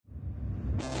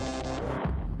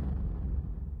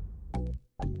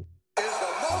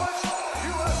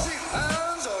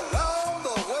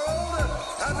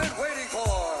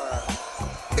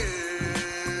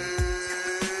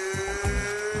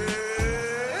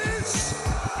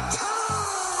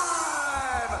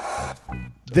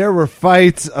There were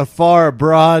fights afar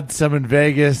abroad, some in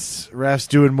Vegas. Refs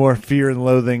doing more fear and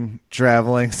loathing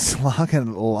traveling, slogging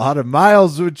a lot of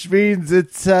miles, which means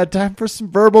it's time for some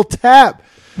verbal tap.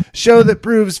 Show that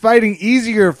proves fighting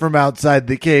easier from outside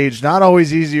the cage, not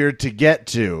always easier to get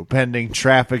to, pending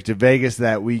traffic to Vegas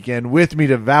that weekend. With me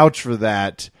to vouch for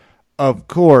that, of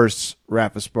course,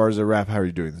 Raph Esparza. Raph, how are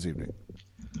you doing this evening?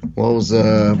 Well, it was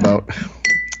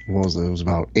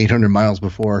about 800 miles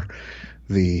before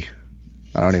the.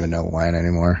 I don't even know the line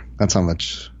anymore. That's how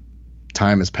much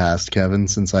time has passed, Kevin,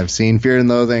 since I've seen Fear and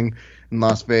Loathing in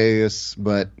Las Vegas.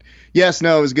 But yes,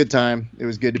 no, it was a good time. It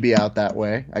was good to be out that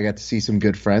way. I got to see some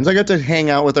good friends. I got to hang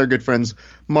out with our good friends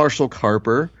Marshall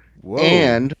Carper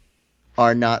and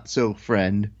our not so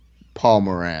friend Paul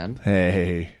Moran.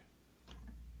 Hey,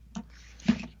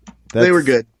 they were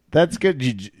good. That's good.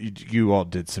 You all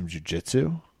did some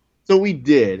jiu-jitsu? So we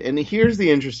did, and here's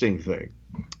the interesting thing.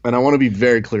 And I want to be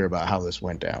very clear about how this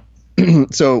went down.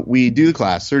 So we do the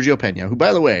class. Sergio Pena, who,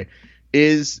 by the way,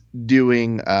 is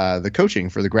doing the coaching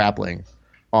for the grappling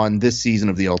on this season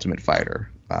of The Ultimate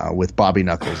Fighter with Bobby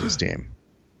Knuckles' team.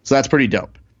 So that's pretty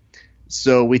dope.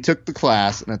 So we took the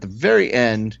class, and at the very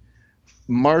end,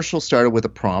 Marshall started with a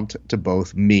prompt to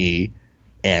both me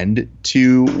and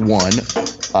to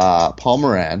Paul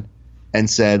Moran, and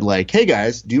said, like, hey,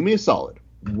 guys, do me a solid.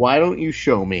 Why don't you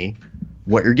show me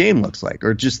what your game looks like,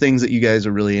 or just things that you guys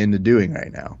are really into doing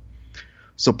right now?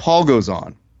 So Paul goes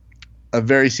on, a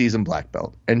very seasoned black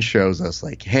belt, and shows us,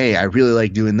 like, hey, I really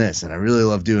like doing this, and I really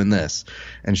love doing this,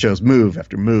 and shows move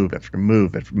after move after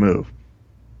move after move.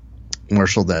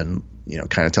 Marshall then,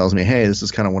 kind of tells me, hey, this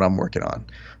is kind of what I'm working on.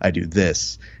 I do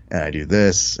this, and I do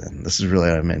this, and this is really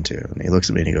what I'm into. And he looks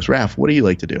at me and he goes, Raph, what do you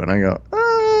like to do? And I go,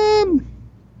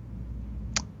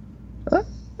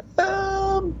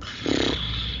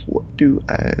 what do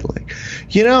I like?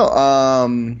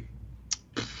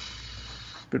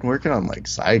 Been working on like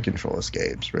side control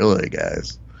escapes, really,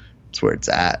 guys. That's where it's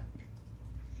at.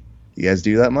 You guys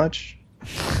do that much?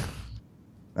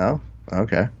 No?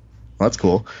 Okay. Well, that's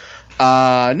cool.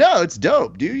 No, it's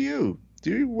dope. Do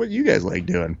what you guys like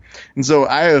doing. And so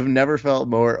I have never felt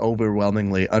more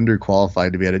overwhelmingly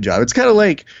underqualified to be at a job. It's kind of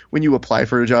like when you apply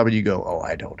for a job and you go, oh,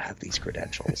 I don't have these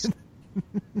credentials.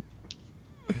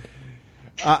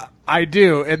 I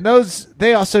do, and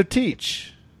they also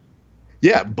teach.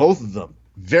 Yeah, both of them.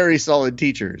 Very solid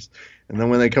teachers. And then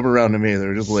when they come around to me,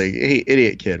 they're just like, hey,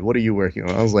 idiot kid, what are you working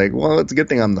on? I was like, well, it's a good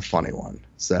thing I'm the funny one.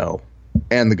 So,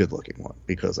 and the good-looking one,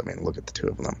 because, look at the two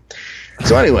of them.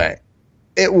 So anyway,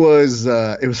 it was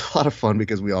a lot of fun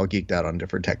because we all geeked out on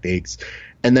different techniques.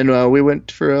 And then we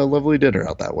went for a lovely dinner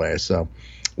out that way. So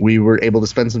we were able to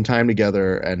spend some time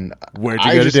together. And where'd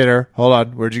you go to dinner? Hold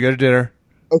on. Where'd you go to dinner?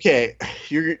 Okay,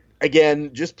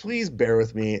 just please bear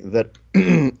with me that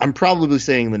I'm probably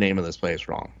saying the name of this place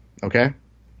wrong, okay?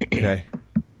 Okay.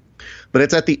 But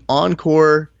it's at the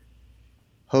Encore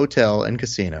Hotel and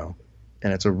Casino,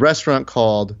 and it's a restaurant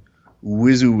called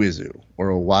Wizu Wizu,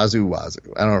 or Wazoo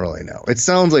Wazoo. I don't really know. It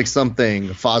sounds like something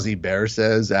Fozzie Bear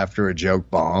says after a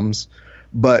joke bombs,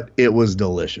 but it was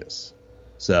delicious.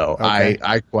 So okay.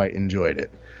 I quite enjoyed it.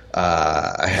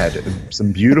 I had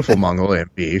some beautiful Mongolian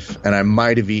beef, and I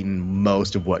might have eaten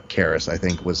most of what Karis, I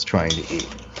think, was trying to eat.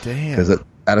 Damn. Because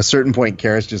at a certain point,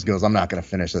 Karis just goes, I'm not going to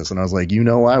finish this. And I was like,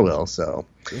 I will. So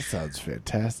this sounds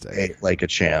fantastic. Ate like a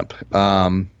champ.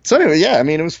 So anyway, yeah,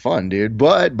 it was fun, dude.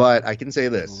 But I can say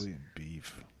this. Mongolian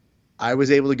beef. I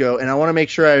was able to go, and I want to make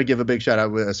sure I give a big shout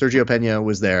out. Sergio Pena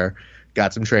was there,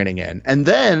 got some training in. And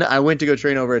then I went to go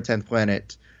train over at 10th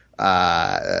Planet,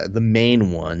 the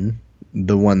main one.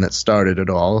 The one that started it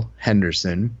all,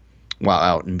 Henderson, while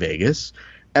out in Vegas.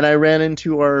 And I ran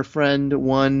into our friend,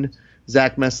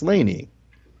 Zach Meslaney.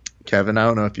 Kevin, I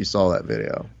don't know if you saw that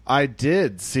video. I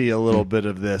did see a little bit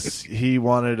of this. He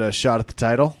wanted a shot at the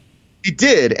title. He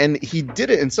did, and he did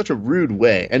it in such a rude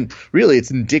way. And really,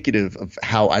 it's indicative of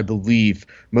how I believe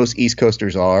most East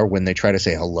Coasters are when they try to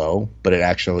say hello, but it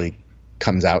actually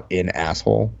comes out in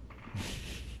asshole.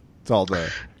 It's all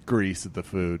the grease of the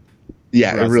food.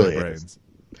 Yeah, it really is.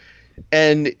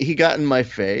 And he got in my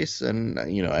face, and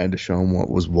I had to show him what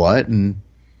was what, and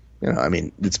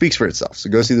it speaks for itself. So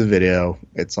go see the video.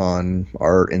 It's on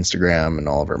our Instagram and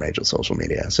all of our major social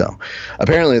media. So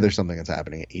apparently there's something that's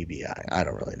happening at EBI. I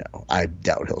don't really know. I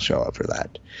doubt he'll show up for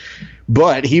that.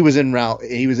 But he was in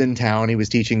town. He was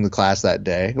teaching the class that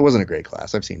day. It wasn't a great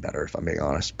class. I've seen better, if I'm being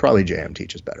honest. Probably JM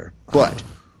teaches better, but.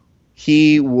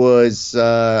 He was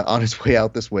on his way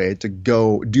out this way to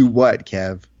go do what,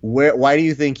 Kev? Why do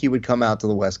you think he would come out to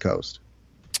the West Coast?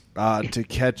 To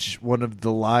catch one of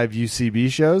the live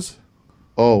UCB shows?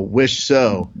 Oh, wish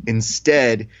so.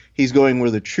 Instead, he's going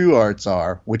where the true arts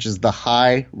are, which is the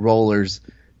High Rollers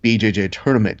BJJ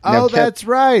tournament. Oh, that's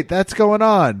right. That's going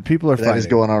on. People are fighting. That is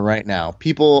going on right now.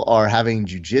 People are having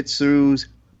jujitsu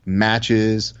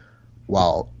matches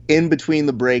while in between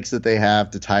the breaks that they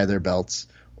have to tie their belts.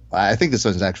 I think this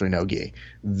one's actually no gi.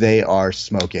 They are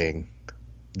smoking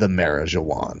the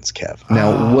Marajawans, Kev.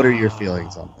 Now, what are your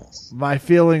feelings on this? My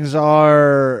feelings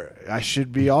are I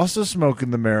should be also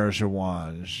smoking the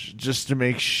Marajawans just to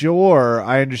make sure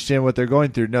I understand what they're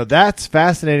going through. No, that's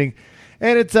fascinating.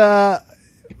 And it's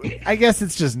I guess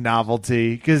it's just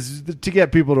novelty because to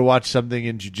get people to watch something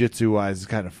in jiu-jitsu wise is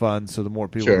kind of fun. So the more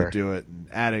people that do it and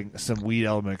adding some weed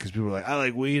element because people are like, I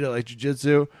like weed, I like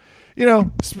jiu-jitsu. You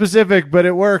know, specific, but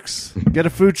it works. Get a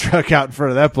food truck out in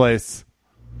front of that place.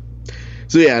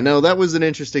 So yeah, no, that was an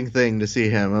interesting thing to see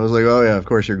him. I was like, oh yeah, of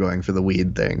course you're going for the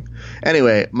weed thing.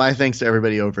 Anyway, my thanks to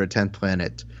everybody over at 10th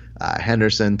Planet.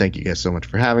 Henderson, thank you guys so much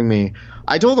for having me.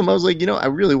 I told him, I was like, I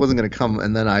really wasn't going to come,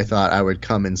 and then I thought I would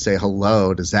come and say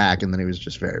hello to Zach, and then he was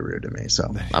just very rude to me,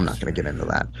 so I'm not going to get into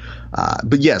that.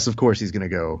 But yes, of course he's going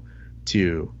to go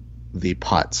to the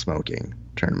pot smoking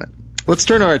tournament. Let's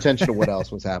turn our attention to what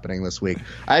else was happening this week.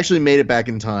 I actually made it back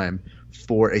in time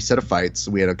for a set of fights.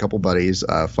 We had a couple buddies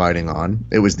fighting on.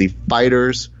 It was the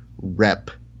Fighters Rep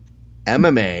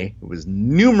MMA. It was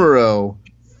numero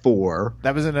 4.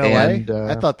 That was in LA? And,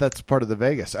 I thought that's part of the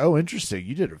Vegas. Oh, interesting.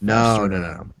 You did it.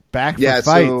 No. Back for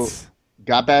fights. So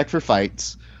got back for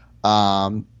fights.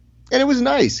 And it was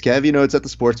nice, Kev. It's at the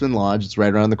Sportsman Lodge. It's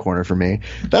right around the corner for me.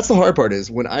 That's the hard part is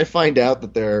when I find out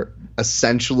that they're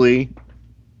essentially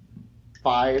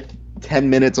 5-10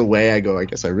 minutes away, I go, I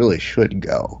guess I really should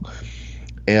go.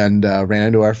 And ran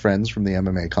into our friends from the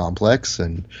MMA complex,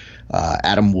 and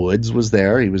Adam Woods was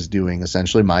there. He was doing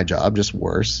essentially my job, just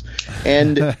worse.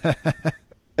 And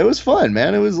it was fun,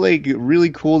 man. It was like really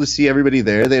cool to see everybody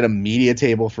there. They had a media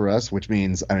table for us, which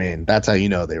means, that's how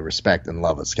they respect and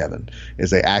love us, Kevin, is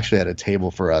they actually had a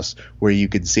table for us where you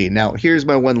could see. Now, here's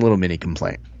my one little mini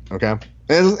complaint, okay?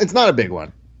 And it's not a big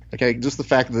one, okay? Just the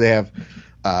fact that they have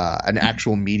an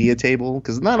actual media table,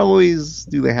 because not always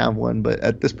do they have one, but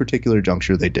at this particular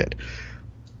juncture they did.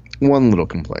 One little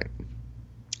complaint.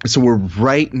 So we're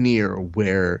right near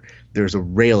where there's a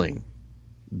railing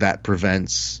that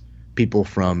prevents people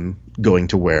from going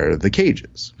to where the cage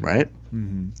is, right?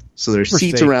 Mm-hmm. So there's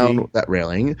seats safety around that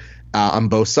railing on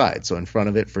both sides. So in front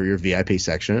of it for your VIP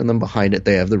section, and then behind it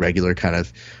they have the regular kind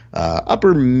of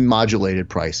upper modulated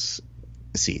price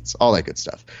seats, all that good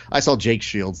stuff. I saw Jake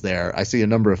Shields there. I see a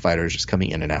number of fighters just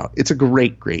coming in and out. It's a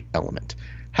great element.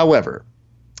 However,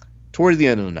 towards the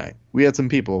end of the night, we had some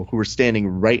people who were standing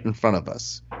right in front of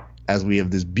us as we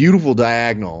have this beautiful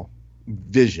diagonal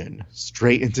vision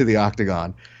straight into the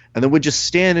octagon, and then would just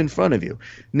stand in front of you.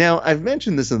 Now, I've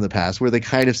mentioned this in the past where they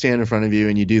kind of stand in front of you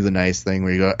and you do the nice thing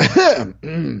where you go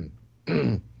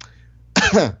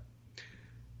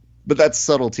but that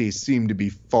subtlety seemed to be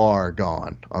far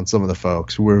gone on some of the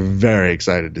folks who were very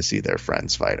excited to see their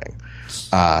friends fighting.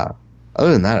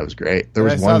 Other than that, it was great. There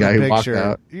was one guy who walked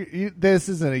out. This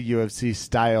isn't a UFC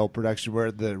style production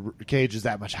where the cage is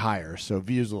that much higher, so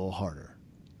view's a little harder.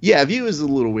 Yeah, view is a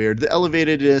little weird. The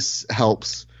elevatedness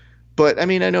helps, but I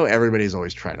know everybody's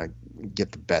always trying to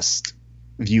get the best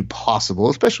view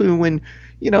possible, especially when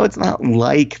it's not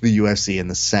like the UFC in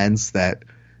the sense that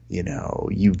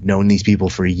you've known these people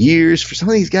for years. For some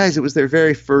of these guys, it was their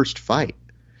very first fight.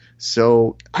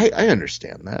 So I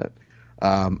understand that.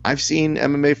 I've seen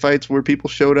MMA fights where people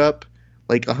showed up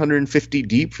like 150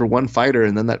 deep for one fighter,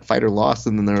 and then that fighter lost,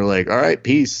 and then they're like, all right,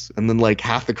 peace. And then like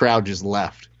half the crowd just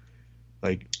left.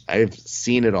 Like, I've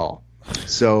seen it all.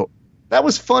 So that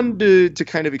was fun to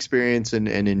kind of experience and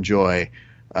enjoy.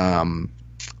 Some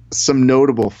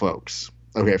notable folks.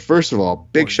 Okay, first of all,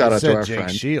 big shout out to our friend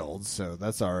Jake Shields, so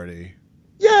that's already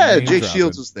Jake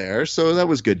Shields was there, so that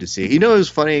was good to see. It was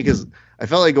funny because I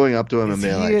felt like going up to him and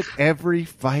being like, at every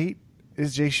fight?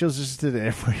 Is Jake Shields just at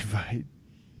every fight?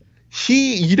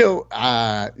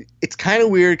 It's kind of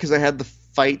weird because I had the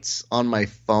fights on my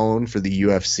phone for the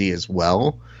UFC as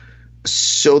well.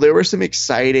 So there were some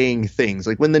exciting things.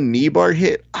 Like when the knee bar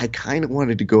hit, I kind of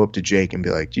wanted to go up to Jake and be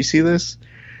like, do you see this?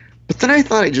 But then I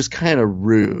thought it just kind of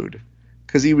rude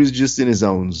because he was just in his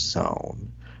own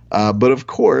zone. But of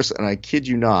course, and I kid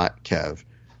you not, Kev,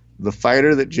 the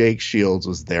fighter that Jake Shields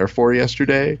was there for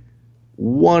yesterday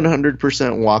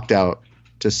 100% walked out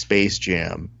to Space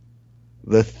Jam,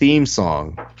 the theme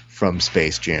song from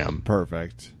Space Jam.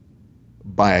 Perfect.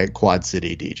 By Quad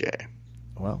City DJ.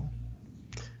 Well,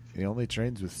 he only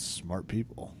trains with smart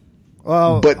people.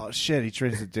 Well, he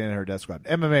trains with Danaher Death Squad.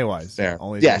 MMA-wise. There.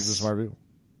 Only trains with smart people.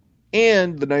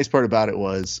 And the nice part about it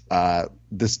was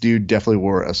this dude definitely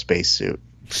wore a spacesuit.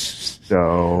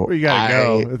 So well, you gotta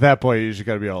go. At that point, you just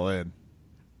gotta be all in.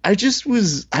 I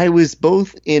was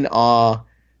both in awe,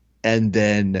 and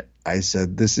then I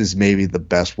said, this is maybe the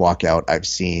best walkout I've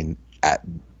seen at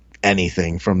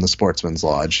anything from the Sportsman's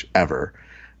Lodge ever.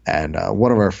 And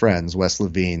one of our friends, Wes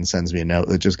Levine, sends me a note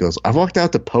that just goes, I've walked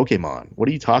out to Pokemon. What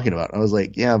are you talking about? I was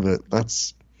like, yeah, but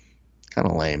that's kind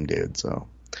of lame, dude. So,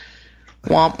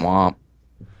 womp womp.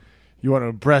 You want to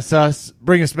impress us?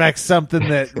 Bring us back something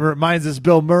that reminds us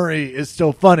Bill Murray is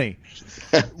still funny,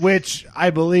 which I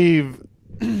believe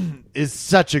is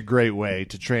such a great way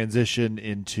to transition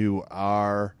into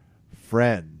our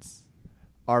friends,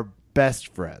 our best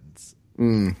friends.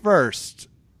 First,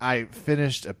 I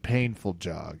finished a painful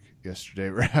jog yesterday,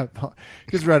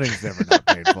 because running's never not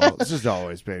painful. It's just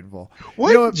always painful.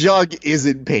 What jog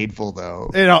isn't painful, though?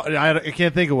 I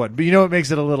can't think of one. But you know what makes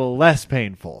it a little less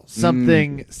painful?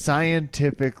 Something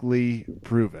scientifically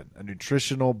proven. A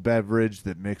nutritional beverage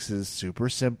that mixes super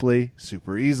simply,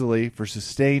 super easily for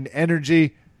sustained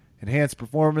energy, enhanced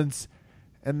performance,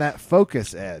 and that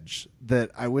focus edge that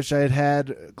I wish I had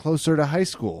had closer to high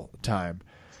school time.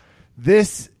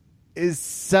 This is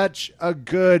such a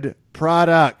good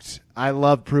product. I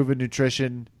love Proven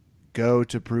Nutrition. Go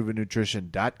to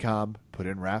provennutrition.com. Put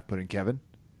in Raph, put in Kevin.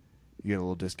 You get a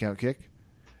little discount kick.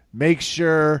 Make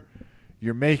sure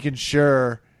you're making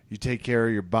sure you take care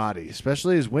of your body,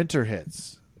 especially as winter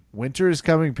hits. Winter is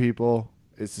coming, people.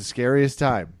 It's the scariest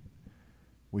time.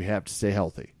 We have to stay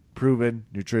healthy.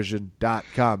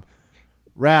 provennutrition.com.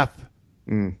 Raph,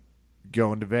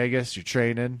 going to Vegas, you're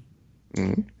training.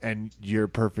 And you're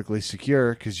perfectly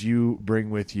secure because you bring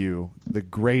with you the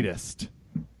greatest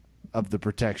of the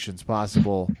protections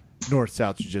possible,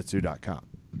 northsouthjujitsu.com.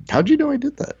 How'd you know I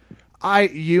did that?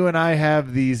 You and I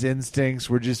have these instincts.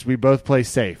 We both play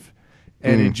safe.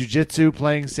 And in jiu-jitsu,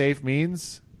 playing safe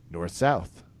means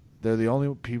north-south. They're the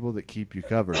only people that keep you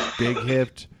covered.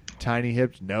 Big-hipped,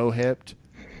 tiny-hipped, no-hipped.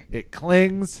 It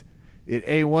clings. It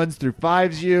A1s through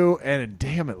 5s you, and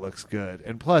damn, it looks good.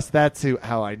 And plus, that's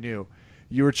how I knew.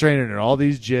 You were training in all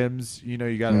these gyms. You know,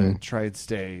 you got to try and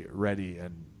stay ready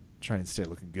and try and stay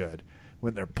looking good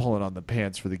when they're pulling on the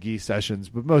pants for the gi sessions.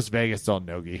 But most Vegas all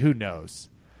no gi. Who knows?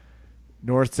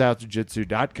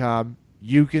 NorthSouthJujitsu.com.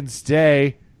 You can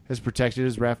stay as protected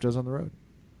as Raph does on the road.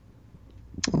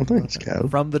 Oh, thanks,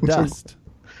 Kev. From the dust.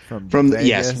 From the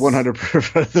yes,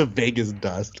 100% the Vegas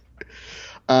dust.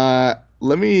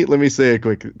 Let me say a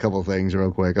couple of things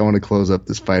real quick. I want to close up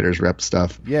this fighters rep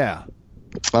stuff. Yeah.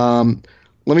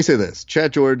 Let me say this.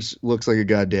 Chad George looks like a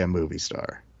goddamn movie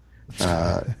star.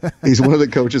 He's one of the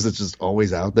coaches that's just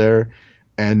always out there.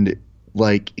 And,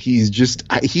 like,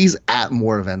 he's at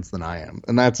more events than I am.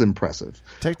 And that's impressive.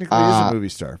 Technically, he's a movie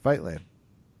star. Fightland.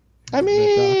 I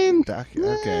mean...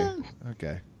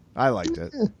 Okay. I liked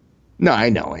it. No, I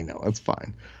know. That's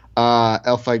fine.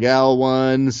 El Faigal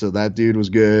won, so that dude was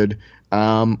good.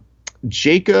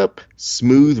 Jacob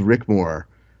Smooth Rickmore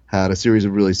had a series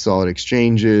of really solid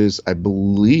exchanges. I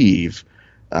believe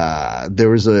there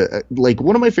was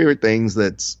one of my favorite things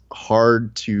that's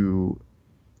hard to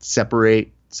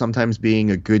separate sometimes being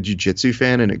a good jiu-jitsu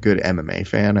fan and a good MMA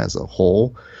fan as a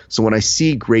whole. So when I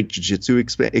see great jiu-jitsu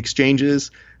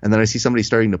exchanges and then I see somebody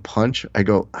starting to punch, I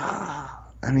go,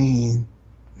 the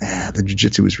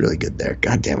jiu-jitsu was really good there.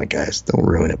 God damn it, guys. Don't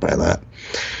ruin it by that.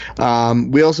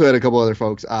 We also had a couple other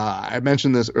folks. I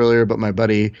mentioned this earlier, but my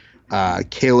buddy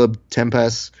Caleb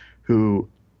Tempest, who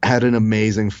had an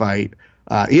amazing fight.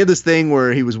 He had this thing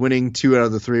where he was winning 2 out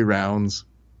of the 3 rounds.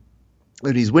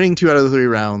 And he's winning 2 out of the 3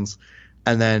 rounds.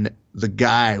 And then the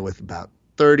guy with about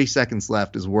 30 seconds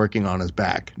left is working on his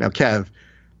back. Now, Kev,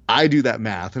 I do that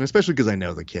math, and especially because I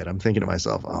know the kid, I'm thinking to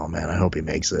myself, oh, man, I hope he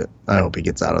makes it. I hope he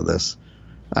gets out of this.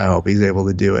 I hope he's able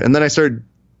to do it. And then I started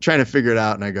trying to figure it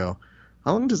out, and I go,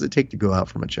 how long does it take to go out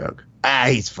from a choke?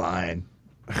 He's fine.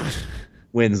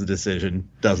 Wins the decision.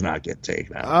 Does not get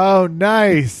taken out. Oh,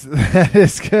 nice. That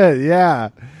is good. Yeah.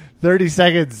 30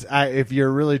 seconds. If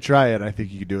you're really trying, I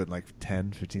think you could do it in like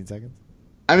 10, 15 seconds.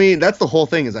 I mean, that's the whole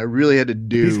thing is I really had to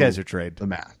do These guys are trained. The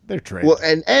math. They're trained. Well,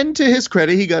 and to his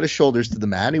credit, he got his shoulders to the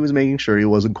mat. He was making sure he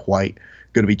wasn't quite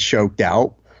going to be choked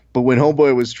out. But when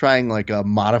Homeboy was trying like a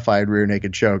modified rear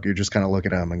naked choke, you're just kind of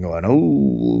looking at him and going,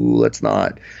 oh, let's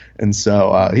not. And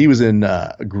so he was in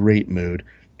a great mood.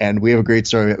 And we have a great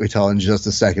story that we tell in just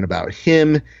a second about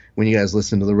him when you guys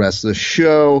listen to the rest of the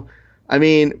show. I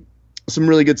mean, some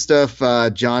really good stuff.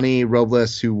 Johnny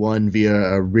Robles, who won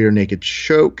via a rear naked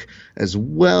choke as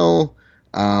well.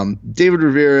 David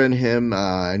Rivera and him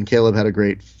and Caleb had a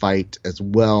great fight as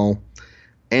well.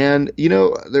 And,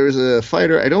 there was a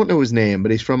fighter, I don't know his name,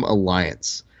 but he's from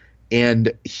Alliance.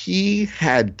 And he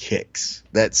had kicks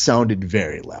that sounded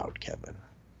very loud, Kevin.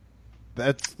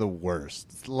 That's the worst.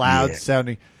 It's loud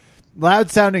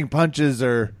sounding punches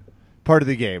are part of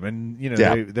the game, and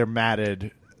they're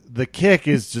matted. The kick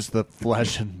is just the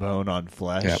flesh and bone on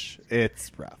flesh. Yep.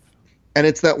 It's rough. And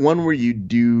it's that one where you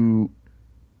do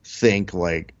think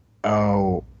like,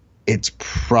 oh, it's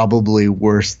probably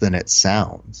worse than it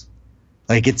sounds.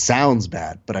 Like, it sounds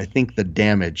bad, but I think the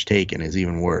damage taken is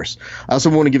even worse. I also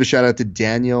want to give a shout out to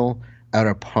Daniel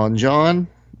Arapanjan.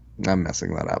 I'm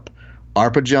messing that up.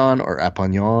 Arpajon or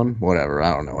Apagnon, whatever.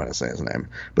 I don't know how to say his name.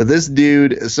 But this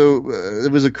dude, so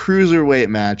it was a cruiserweight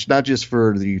match, not just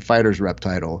for the Fighters Rep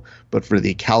title, but for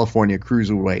the California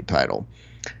Cruiserweight title.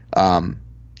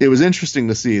 It was interesting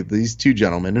to see these two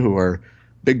gentlemen who are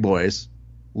big boys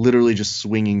literally just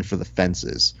swinging for the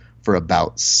fences for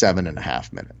about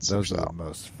 7.5 minutes. Those are the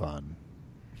most fun.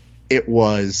 It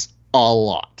was a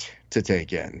lot to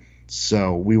take in.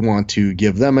 So we want to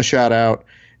give them a shout out.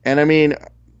 And I mean,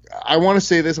 I want to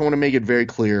say this. I want to make it very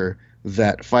clear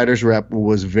that Fighters Rep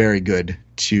was very good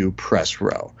to Press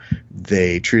Row.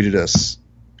 They treated us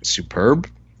superb.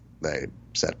 They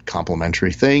said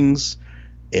complimentary things.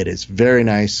 It is very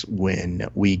nice when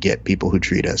we get people who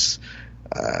treat us.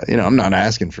 I'm not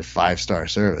asking for 5-star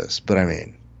service, but I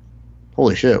mean,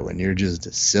 holy shit, when you're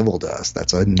just civil to us,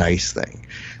 that's a nice thing.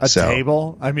 A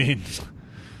table? I mean,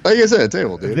 like I said, a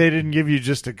table, dude. They didn't give you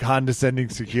just a condescending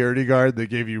security guard. They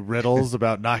gave you riddles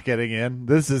about not getting in.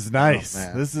 This is nice.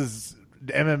 This is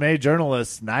MMA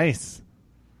journalists. Nice.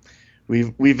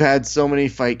 We've had so many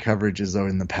fight coverages though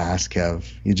in the past, Kev.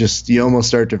 You almost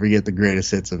start to forget the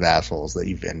greatest hits of assholes that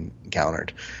you've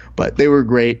encountered. But they were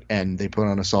great, and they put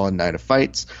on a solid night of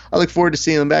fights. I look forward to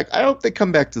seeing them back. I hope they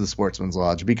come back to the Sportsman's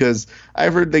Lodge, because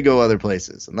I've heard they go other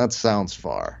places, and that sounds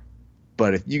far.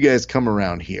 But if you guys come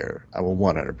around here, I will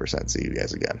 100% see you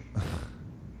guys again.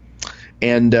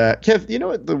 And, Kev, you know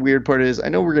what the weird part is? I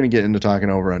know we're going to get into talking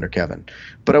over under Kevin,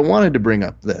 but I wanted to bring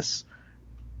up this.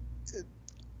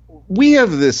 We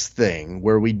have this thing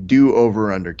where we do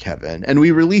over under Kevin, and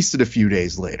we released it a few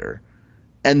days later.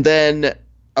 And then,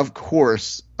 of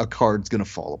course, a card's going to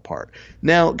fall apart.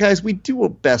 Now, guys, we do our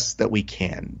best that we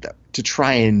can to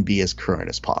try and be as current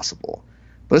as possible.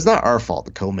 But it's not our fault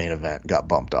the co-main event got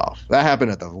bumped off. That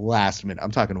happened at the last minute.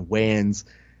 I'm talking weigh-ins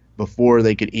before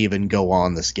they could even go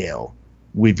on the scale.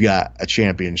 We've got a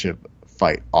championship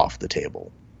fight off the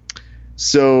table.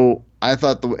 So I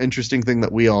thought the interesting thing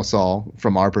that we all saw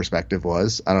from our perspective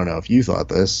was, I don't know if you thought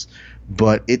this,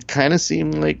 but it kind of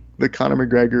seemed like the Conor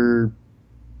McGregor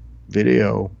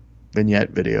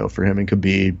vignette video for him and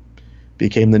Khabib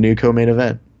became the new co-main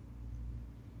event.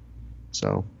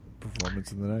 So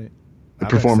performance of the night. The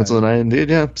performance of the night,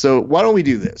 indeed, yeah. So why don't we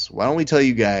do this? Why don't we tell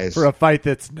you guys... For a fight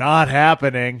that's not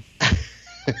happening.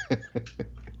 This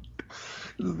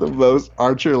is the most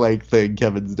Archer-like thing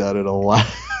Kevin's done in a while.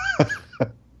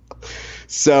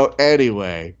 So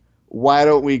anyway, why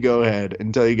don't we go ahead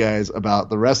and tell you guys about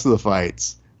the rest of the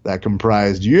fights that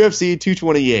comprised UFC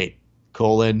 228,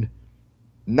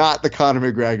 not the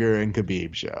Conor McGregor and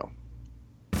Khabib show.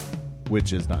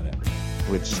 Which is not happening.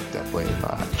 Which definitely is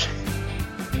not.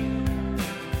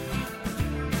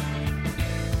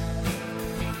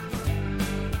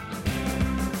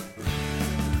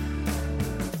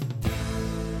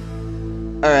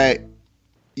 All right,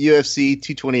 UFC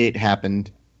 228 happened.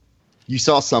 You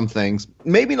saw some things,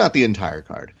 maybe not the entire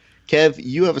card. Kev,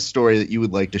 you have a story that you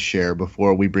would like to share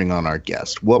before we bring on our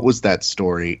guest. What was that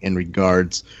story in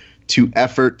regards to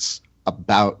efforts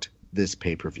about this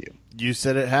pay-per-view? You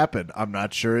said it happened. I'm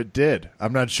not sure it did.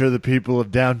 I'm not sure the people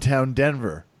of downtown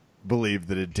Denver believe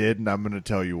that it did, and I'm going to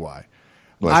tell you why.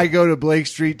 I go to Blake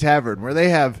Street Tavern, where they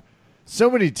have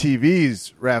so many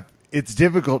TVs, Ref, it's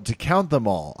difficult to count them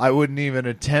all. I wouldn't even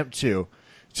attempt to.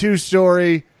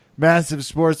 2-story, massive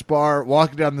sports bar,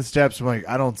 walking down the steps, I'm like,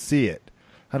 I don't see it.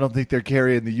 I don't think they're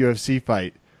carrying the UFC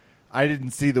fight. I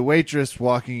didn't see the waitress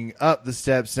walking up the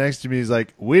steps next to me. He's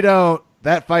like, we don't.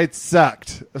 That fight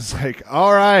sucked. I was like,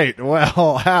 all right,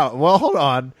 well, how? Well, hold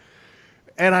on.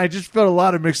 And I just felt a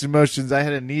lot of mixed emotions. I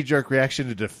had a knee-jerk reaction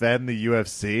to defend the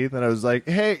UFC. Then I was like,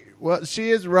 hey, well, she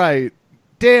is right.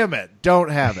 Damn it, don't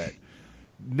have it.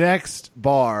 Next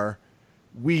bar,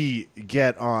 we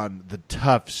get on the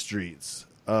tough streets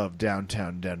of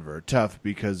downtown Denver. Tough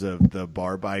because of the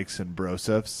bar bikes and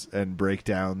brosifs and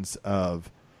breakdowns of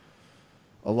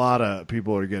a lot of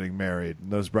people are getting married.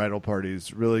 And those bridal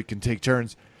parties really can take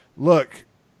turns. Look,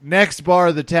 next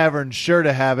bar, the tavern, sure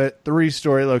to have it.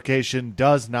 3-story location,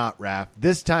 does not wrap.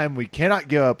 This time we cannot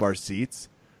give up our seats.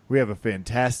 We have a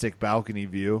fantastic balcony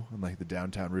view on like the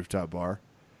downtown rooftop bar.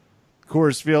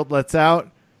 Coors Field lets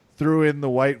out, threw in the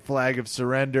white flag of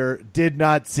surrender, did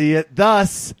not see it.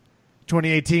 Thus,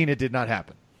 2018, it did not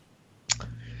happen.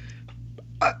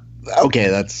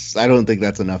 Okay, I don't think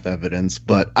that's enough evidence,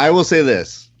 but I will say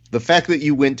this. The fact that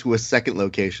you went to a second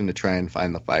location to try and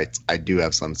find the fights, I do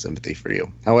have some sympathy for you.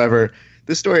 However,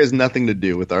 this story has nothing to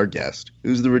do with our guest,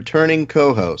 who's the returning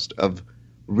co-host of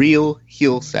Real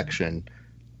Heel Section,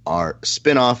 our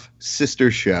spin-off sister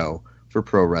show for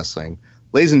pro wrestling.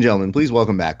 Ladies and gentlemen, please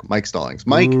welcome back Mike Stallings.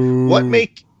 Mike, what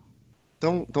make...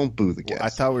 Don't boo the guest. Well, I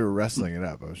thought we were wrestling it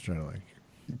up. I was trying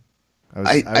to I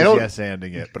was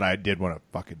yes-anding it, but I did want to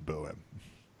fucking boo him.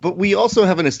 But we also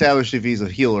haven't established if he's a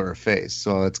heel or a face,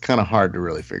 so it's kind of hard to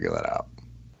really figure that out.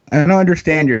 I don't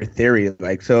understand your theory.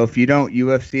 Like, so if you don't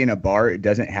UFC in a bar, it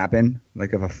doesn't happen?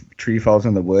 Like if a tree falls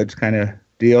in the woods kind of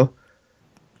deal?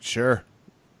 Sure.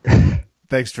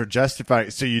 Thanks for justifying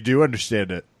it. So you do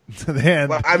understand it. And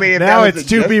well, I mean, now it's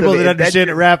two people that understand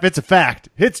it, Raph. It's a fact.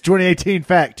 It's 2018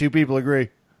 fact. Two people agree.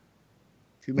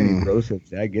 Too many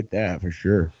Rosas. I get that for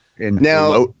sure. And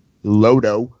now,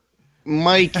 Lodo.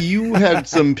 Mike, you had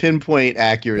some pinpoint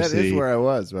accuracy. That is where I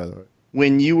was, by the way.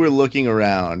 When you were looking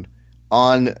around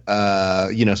on,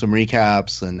 some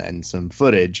recaps and some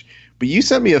footage, but you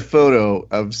sent me a photo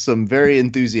of some very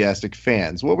enthusiastic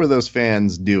fans. What were those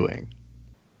fans doing?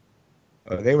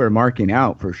 They were marking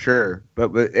out for sure,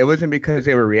 but it wasn't because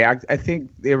they were I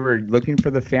think they were looking for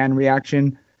the fan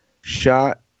reaction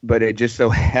shot, but it just so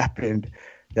happened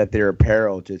that their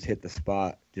apparel just hit the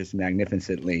spot just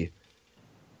magnificently.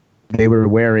 They were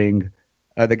wearing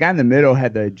the guy in the middle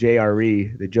had the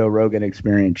JRE, the Joe Rogan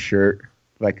Experience shirt,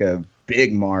 like a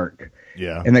big mark.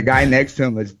 Yeah. And the guy next to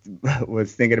him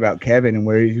was thinking about Kevin and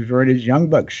where he was wearing his Young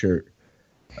Bucks shirt,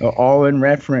 all in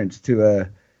reference to a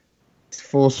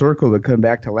full circle to come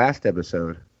back to last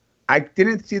episode. I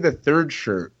didn't see the third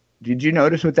shirt. Did you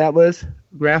notice what that was,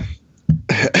 Graf?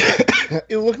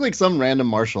 It looked like some random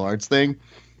martial arts thing.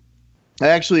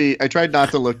 I tried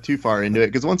not to look too far into it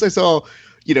because once I saw,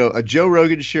 a Joe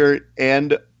Rogan shirt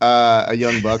and a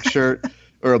Young Bucks shirt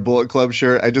or a Bullet Club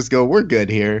shirt, I just go, we're good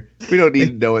here. We don't need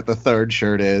to know what the third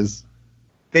shirt is.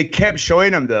 They kept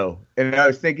showing them though, and I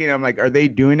was thinking, I'm like, are they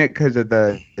doing it because of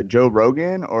the Joe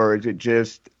Rogan, or is it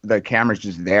just the camera's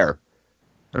just there?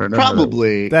 I don't know.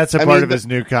 Probably. That's a part of his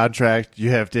new contract. You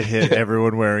have to hit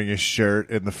everyone wearing a shirt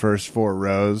in the first 4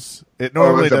 rows. It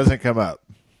normally doesn't come up.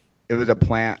 It was a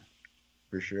plant,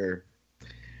 for sure.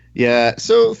 Yeah,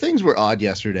 so things were odd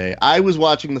yesterday. I was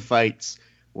watching the fights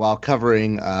while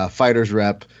covering Fighters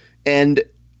Rep, and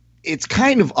it's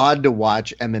kind of odd to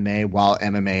watch MMA while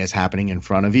MMA is happening in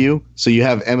front of you. So you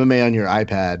have MMA on your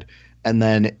iPad, and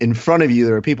then in front of you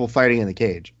there are people fighting in the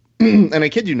cage. And I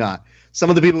kid you not, some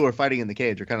of the people who are fighting in the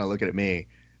cage are kind of looking at me.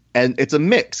 And it's a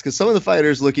mix, because some of the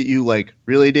fighters look at you like,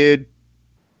 really, dude?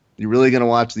 You really going to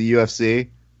watch the UFC?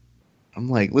 I'm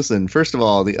like, listen, first of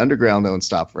all, the underground don't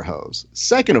stop for hoes.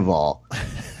 Second of all,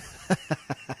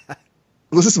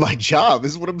 this is my job.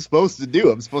 This is what I'm supposed to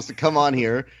do. I'm supposed to come on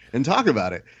here and talk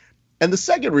about it. And the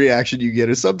second reaction you get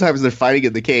is sometimes they're fighting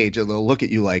in the cage and they'll look at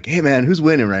you like, hey, man, who's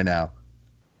winning right now?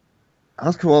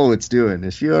 How's Kowalowicz doing?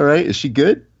 Is she all right? Is she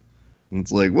good? And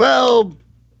it's like, well,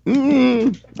 I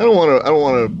don't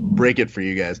want to break it for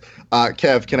you guys.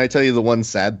 Kev, can I tell you the one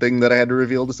sad thing that I had to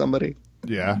reveal to somebody?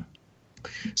 Yeah.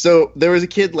 So there was a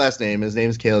kid last name. His name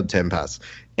is Caleb Tempas.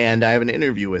 And I have an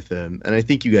interview with him, and I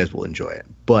think you guys will enjoy it.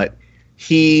 But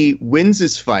he wins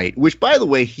his fight, which, by the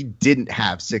way, he didn't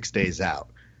have 6 days out.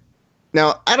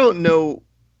 Now, I don't know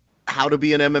how to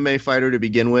be an MMA fighter to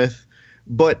begin with,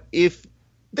 but if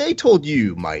they told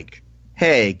you, Mike,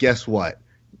 hey, guess what?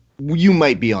 You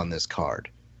might be on this card.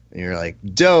 And you're like,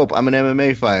 dope, I'm an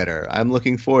MMA fighter. I'm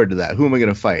looking forward to that. Who am I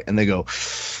going to fight? And they go,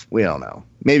 we don't know.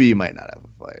 Maybe you might not have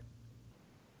a fight.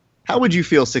 How would you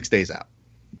feel 6 days out?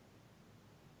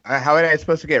 How am I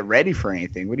supposed to get ready for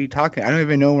anything? What are you talking? I don't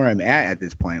even know where I'm at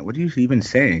this point. What are you even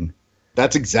saying?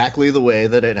 That's exactly the way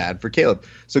that it had for Caleb.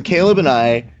 So Caleb and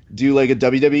I do like a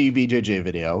WWE BJJ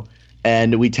video,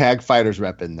 and we tag Fighters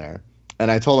Rep in there. And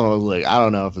I told them, I was like, I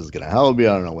don't know if this is going to help you.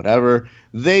 I don't know, whatever.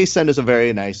 They sent us a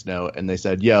very nice note, and they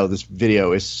said, yo, this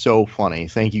video is so funny.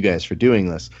 Thank you guys for doing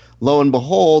this. Lo and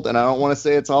behold, and I don't want to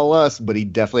say it's all us, but he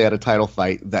definitely had a title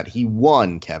fight that he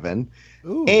won, Kevin.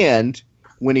 Ooh. And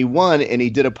when he won and he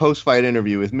did a post-fight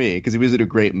interview with me, because he was in a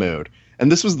great mood.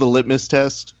 And this was the litmus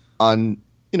test on,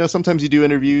 sometimes you do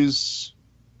interviews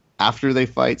after they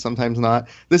fight, sometimes not.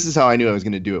 This is how I knew I was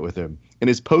going to do it with him. In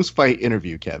his post-fight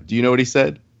interview, Kev, do you know what he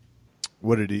said?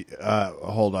 What did he?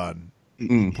 Hold on.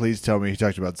 Please tell me he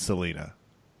talked about Selena.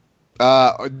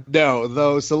 No,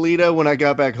 though Selena, when I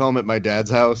got back home at my dad's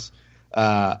house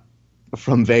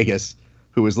from Vegas,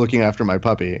 who was looking after my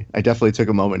puppy, I definitely took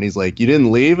a moment and he's like, "You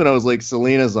didn't leave?" And I was like,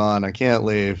 "Selena's on. I can't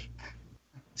leave."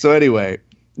 So anyway,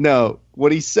 no,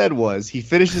 what he said was he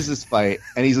finishes his fight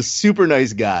and he's a super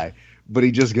nice guy, but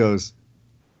he just goes,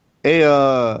 "Hey,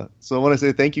 so I want to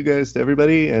say thank you guys to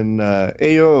everybody and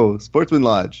hey, yo, Sportsman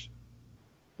Lodge.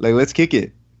 Like, let's kick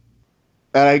it."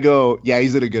 And I go, "Yeah,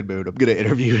 he's in a good mood. I'm going to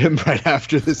interview him right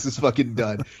after this is fucking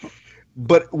done."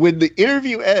 But when the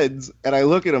interview ends and I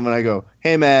look at him and I go,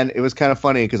 "Hey, man, it was kind of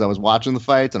funny because I was watching the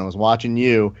fights and I was watching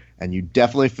you and you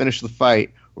definitely finished the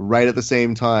fight right at the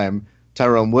same time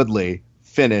Tyrone Woodley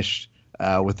finished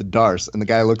with the Darce." And the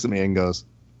guy looks at me and goes,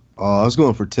 "Oh, I was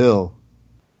going for Till."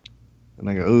 And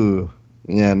I go, "Ooh,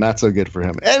 yeah, not so good for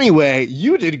him." Anyway,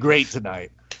 you did great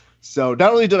tonight. So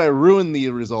not only did I ruin the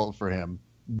result for him,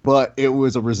 but it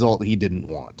was a result he didn't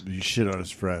want. You shit on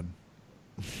his friend.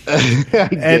 I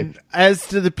And did. as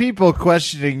to the people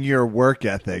questioning your work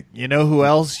ethic, you know who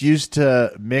else used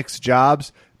to mix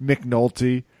jobs?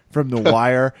 McNulty from The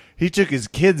Wire. He took his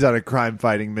kids on a crime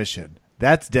fighting mission.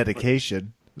 That's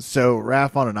dedication. So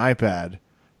Raph on an iPad.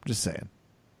 I'm just saying.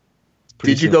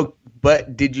 Did you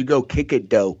go kick it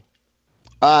though?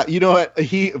 You know what?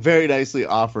 He very nicely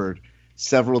offered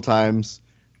several times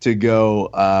to go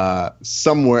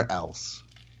somewhere else,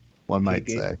 one might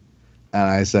Kick it? say. And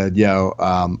I said, "Yo,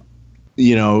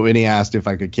 and he asked if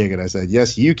I could kick it. I said,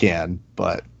 yes, you can,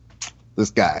 but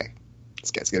this guy's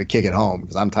going to kick it home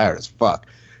because I'm tired as fuck."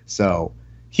 So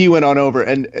he went on over.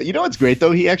 And you know what's great,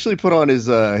 though? He actually put on his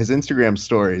Instagram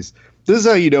stories. This is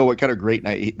how you know what kind of great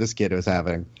night this kid was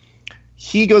having.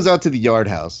 He goes out to the Yard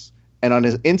House, and on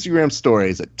his Instagram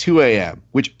stories at 2 a.m.,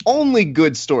 which only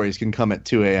good stories can come at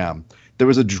 2 a.m., there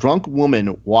was a drunk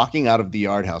woman walking out of the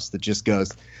Yard House that just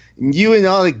goes, "You and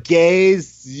all the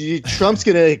gays, Trump's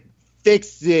going to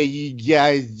fix it. You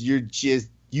guys, you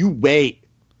wait.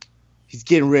 He's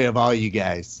getting rid of all you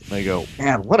guys." And I go,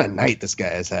 "Man, what a night this guy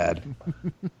has had."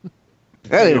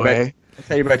 Anyway. I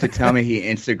thought you were about to tell me he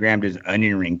Instagrammed his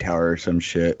onion ring tower or some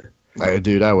shit.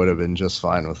 Dude, I would have been just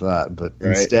fine with that. But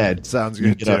Right. instead, Sounds you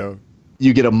good, get too.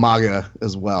 you get a MAGA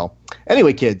as well.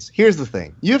 Anyway, kids, here's the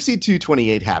thing. UFC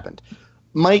 228 happened.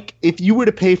 Mike, if you were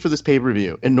to pay for this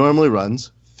pay-per-view, it normally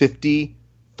runs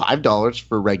 $55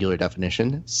 for regular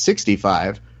definition,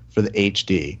 $65 for the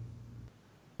HD.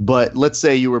 But let's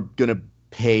say you were going to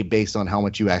pay based on how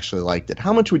much you actually liked it.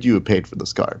 How much would you have paid for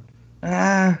this card?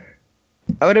 I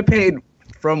would have paid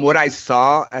from what I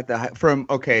saw from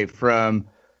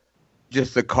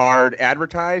just the card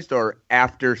advertised, or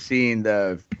after seeing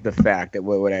the fact that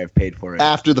what would I have paid for it?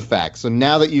 After the fact. So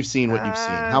now that you've seen what you've seen,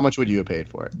 how much would you have paid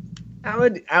for it?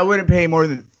 I wouldn't pay more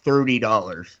than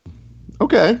 $30.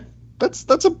 Okay.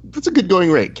 That's a good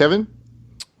going rate. Kevin?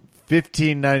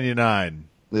 $15.99.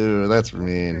 Ooh, that's I'm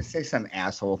mean. gonna say some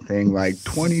asshole thing like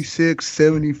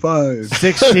 $26.75.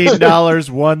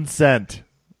 $16.01.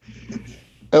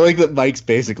 I like that Mike's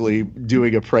basically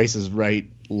doing a Price is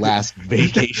Right last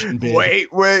vacation bid.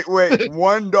 Wait,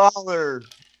 $1.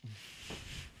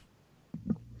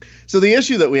 So the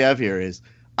issue that we have here is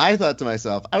I thought to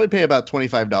myself, I would pay about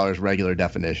 $25 regular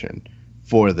definition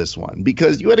for this one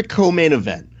because you had a co-main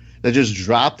event that just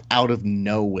dropped out of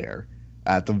nowhere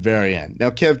at the very end. Now,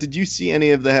 Kev, did you see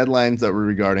any of the headlines that were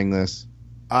regarding this?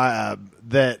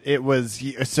 That it was,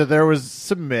 so there was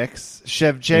some mix.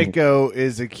 Shevchenko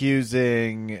is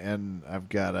accusing, and I've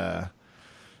got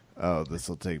this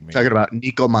will take me. Talking about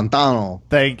Nico Montano.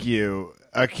 Thank you.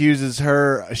 Accuses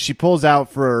her. She pulls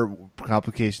out for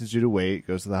complications due to weight,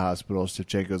 goes to the hospital.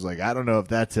 Shevchenko's like, I don't know if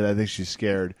that's it. I think she's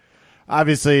scared.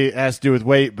 Obviously, it has to do with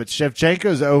weight, but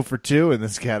Shevchenko's 0 for 2 in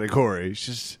this category.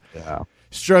 She's just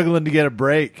struggling to get a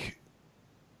break.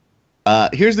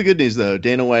 Here's the good news, though.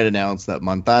 Dana White announced that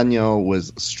Montano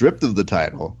was stripped of the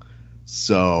title.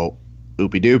 So,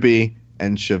 oopie doopie,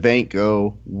 and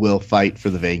Shevchenko will fight for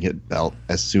the vacant belt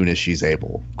as soon as she's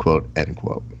able, quote, end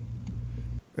quote.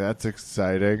 That's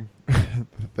exciting.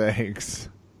 Thanks.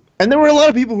 And there were a lot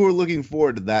of people who were looking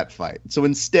forward to that fight. So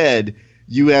instead,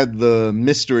 you had the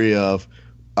mystery of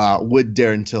would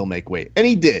Darren Till make weight? And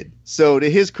he did. So to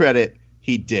his credit,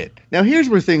 he did. Now here's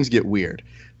where things get weird.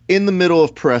 In the middle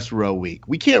of press row week,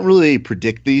 we can't really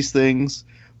predict these things,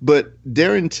 but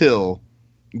Darren Till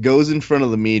goes in front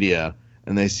of the media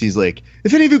and he's like,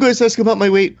 if any of you guys ask about my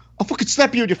weight, I'll fucking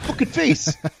slap you in your fucking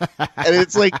face. And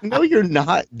it's like, no, you're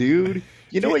not, dude.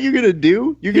 You know what you're going to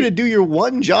do? You're going to do your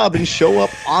one job and show up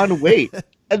on weight.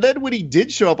 And then when he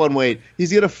did show up on weight,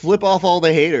 he's going to flip off all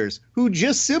the haters who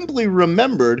just simply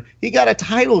remembered he got a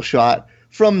title shot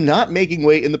from not making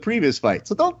weight in the previous fight.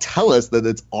 So don't tell us that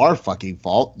it's our fucking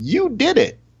fault. You did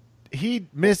it. He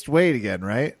missed weight again,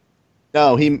 right?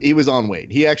 No, he was on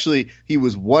weight. He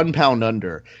was 1 pound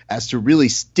under, as to really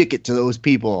stick it to those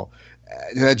people,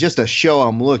 just to show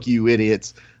them, look, you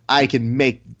idiots, I can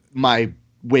make my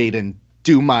weight and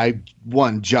do my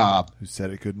one job. Who said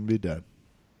it couldn't be done?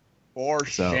 For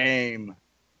shame.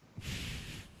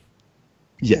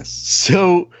 Yes.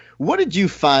 So, what did you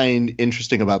find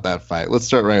interesting about that fight? Let's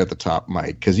start right at the top,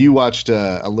 Mike, because you watched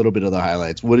a little bit of the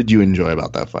highlights. What did you enjoy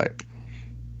about that fight?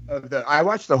 I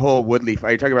watched the whole Woodley fight.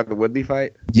 Are you talking about the Woodley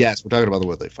fight? Yes, we're talking about the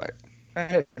Woodley fight.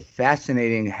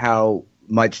 Fascinating how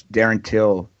much Darren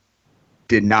Till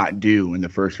did not do in the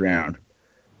first round.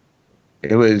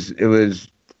 It was.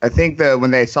 I think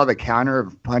when they saw the counter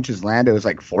of punches land, it was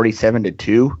like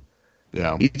 47-2.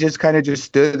 Yeah. He just kind of just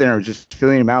stood there and was just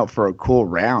feeling him out for a cool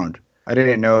round. I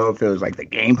didn't know if it was like the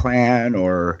game plan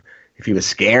or if he was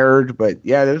scared, but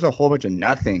yeah, there was a whole bunch of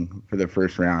nothing for the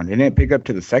first round. He didn't pick up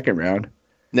to the second round.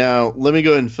 Now, let me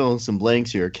go ahead and fill in some blanks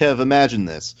here. Kev, imagine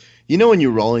this. You know when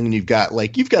you're rolling and you've got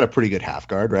a pretty good half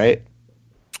guard, right?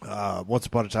 Once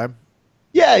upon a time.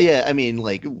 Yeah. I mean,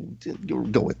 like,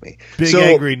 go with me. Big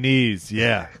angry knees,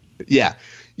 yeah. Yeah.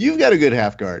 You've got a good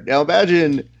half guard. Now,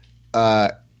 imagine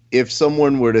if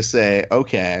someone were to say,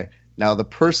 okay, now the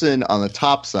person on the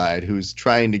top side who's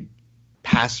trying to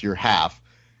pass your half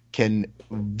can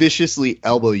viciously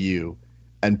elbow you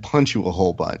and punch you a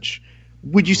whole bunch.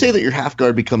 Would you say that your half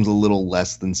guard becomes a little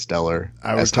less than stellar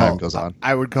as time goes on?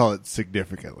 I would call it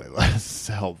significantly less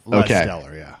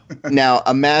stellar, yeah. Now,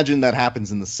 imagine that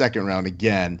happens in the second round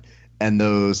again, and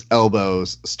those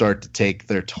elbows start to take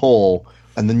their toll,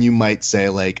 and then you might say,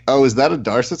 like, oh, is that a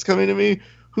Darce that's coming to me?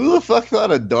 Who the fuck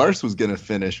thought a Darce was going to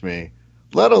finish me?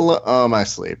 Let alone, my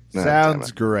sleep.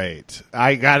 Sounds great.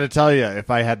 I got to tell you, if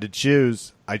I had to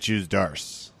choose, I choose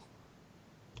Darce.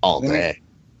 All day.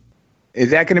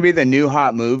 Is that going to be the new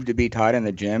hot move to be taught in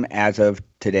the gym as of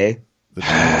today?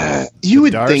 You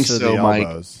would think so,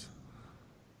 Mike.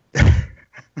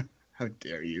 How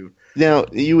dare you? Now,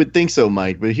 you would think so,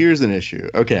 Mike, but here's an issue.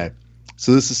 Okay,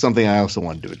 so this is something I also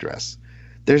wanted to address.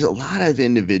 There's a lot of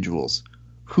individuals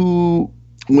who,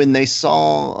 when they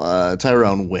saw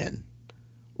Tyrone win,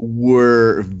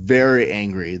 were very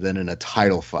angry that in a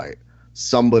title fight,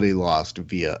 somebody lost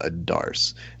via a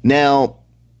Darce. Now,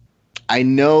 I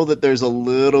know that there's a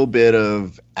little bit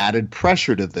of added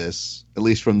pressure to this, at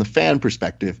least from the fan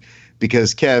perspective,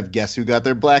 because, Kev, guess who got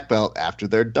their black belt after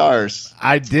their Darce?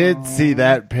 I did see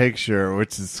that picture,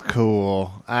 which is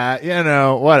cool.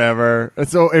 Whatever.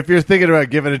 So if you're thinking about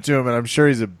giving it to him, and I'm sure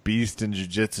he's a beast in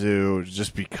jiu-jitsu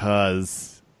just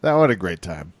because, what a great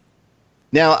time.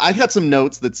 Now, I got some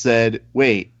notes that said,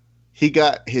 wait, he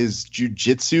got his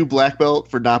jiu-jitsu black belt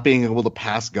for not being able to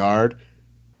pass guard,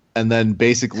 and then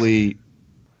basically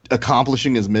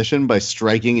accomplishing his mission by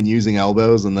striking and using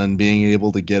elbows and then being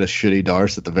able to get a shitty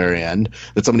Darce at the very end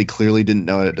that somebody clearly didn't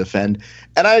know how to defend.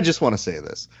 And I just want to say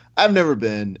this. I've never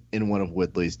been in one of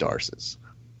Woodley's Darces.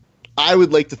 I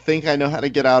would like to think I know how to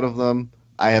get out of them.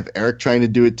 I have Eric trying to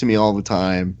do it to me all the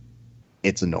time.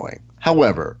 It's annoying.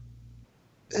 However,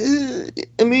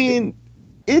 I mean,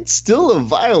 it's still a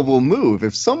viable move.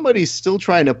 If somebody's still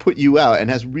trying to put you out and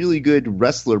has really good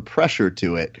wrestler pressure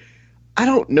to it, I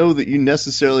don't know that you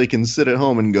necessarily can sit at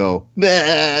home and go, nah,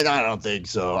 I don't think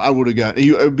so. I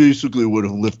basically would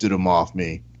have lifted him off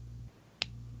me.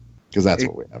 Because that's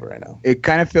what we have right now. It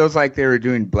kind of feels like they were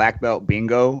doing black belt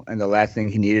bingo, and the last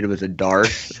thing he needed was a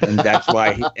Darce, and that's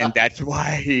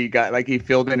why he got, like, he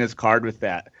filled in his card with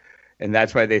that, and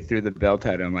that's why they threw the belt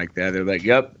at him like that. They're like,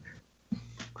 "Yep."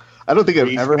 I don't think I've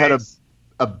ever had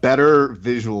a better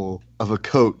visual of a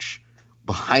coach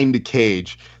behind a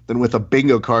cage than with a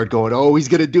bingo card going, "Oh, he's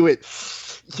gonna do it!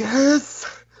 Yes!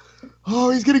 Oh,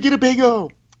 he's gonna get a bingo!"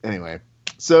 Anyway.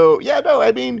 So, yeah, no,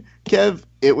 I mean, Kev,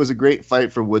 it was a great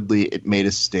fight for Woodley. It made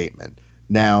a statement.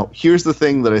 Now, here's the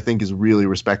thing that I think is really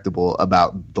respectable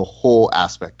about the whole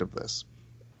aspect of this.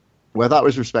 What I thought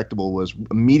was respectable was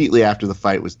immediately after the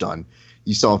fight was done,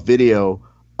 you saw a video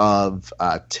of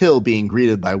Till being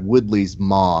greeted by Woodley's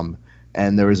mom,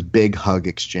 and there was a big hug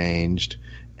exchanged,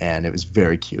 and it was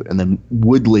very cute. And then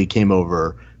Woodley came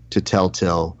over to tell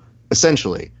Till,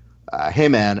 essentially, hey,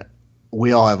 man,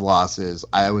 we all have losses.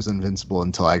 I was invincible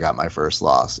until I got my first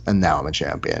loss, and now I'm a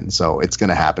champion. So it's going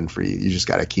to happen for you. You just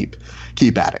got to keep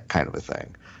at it, kind of a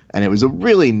thing. And it was a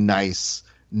really nice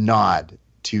nod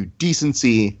to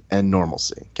decency and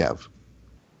normalcy, Kev.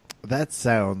 That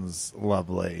sounds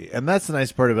lovely. And that's the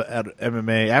nice part about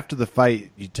MMA. After the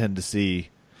fight, you tend to see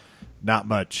not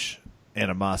much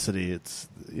animosity. It's,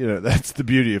 that's the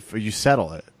beauty of, you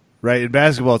settle it. right? In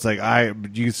basketball, it's like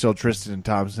you can still Tristan and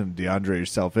Thompson and DeAndre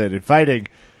yourself in. In fighting,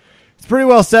 it's pretty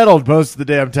well settled most of the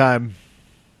damn time.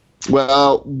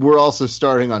 Well, we're also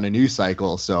starting on a new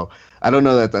cycle, so I don't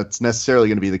know that that's necessarily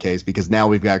going to be the case because now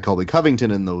we've got Colby Covington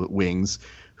in the wings,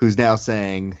 who's now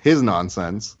saying his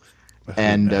nonsense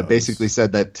and basically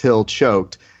said that Till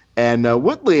choked. And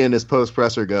Woodley in his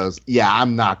post-presser goes, yeah,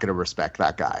 I'm not going to respect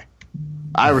that guy.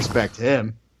 I respect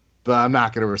him, but I'm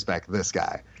not going to respect this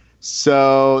guy.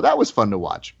 So that was fun to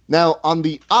watch. Now, on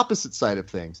the opposite side of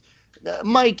things,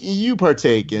 Mike, you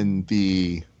partake in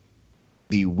the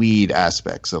weed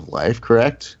aspects of life,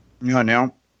 correct?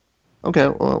 No. Okay,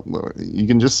 well, you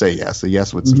can just say yes. A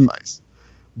yes would suffice.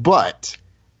 But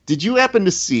did you happen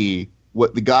to see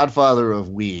what the godfather of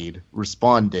weed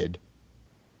responded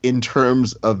in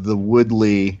terms of the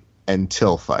Woodley and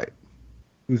Till fight?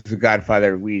 Who's the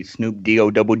godfather of weed? Snoop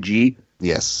D-O-double-G?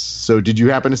 Yes. So did you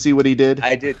happen to see what he did?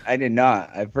 I did not.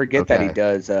 I forget that he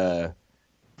does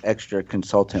extra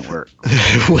consultant work.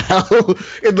 Well,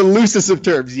 in the loosest of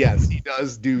terms, yes, he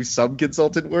does do some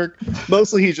consultant work.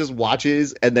 Mostly he just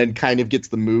watches and then kind of gets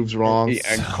the moves wrong.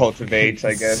 And cultivates,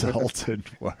 I guess.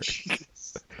 Consultant work.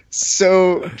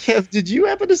 So, Kev, did you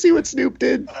happen to see what Snoop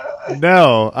did?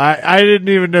 No, I didn't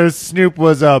even know Snoop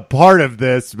was a part of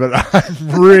this, but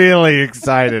I'm really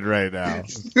excited right now.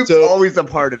 Snoop's always a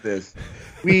part of this.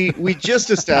 We just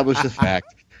established the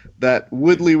fact that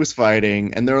Woodley was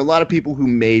fighting, and there are a lot of people who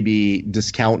maybe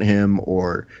discount him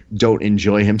or don't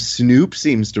enjoy him. Snoop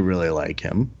seems to really like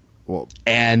him,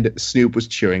 and Snoop was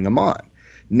cheering him on.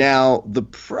 Now, the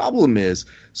problem is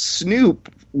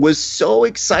Snoop was so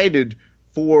excited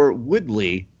for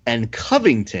Woodley and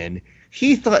Covington,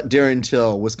 he thought Darren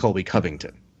Till was Colby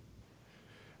Covington.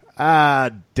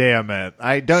 Ah, damn it.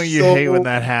 Don't you hate when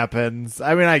that happens?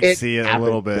 I mean, I see it a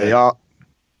little bit. They all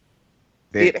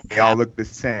look the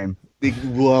same.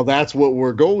 Well, that's what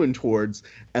we're going towards,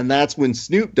 and that's when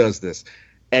Snoop does this.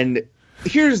 And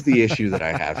here's the issue that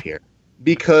I have here.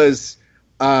 Because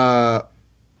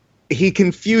he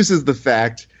confuses the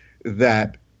fact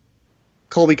that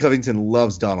Colby Covington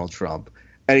loves Donald Trump.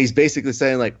 And he's basically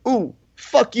saying, like, oh,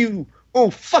 fuck you. Oh,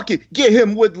 fuck it. Get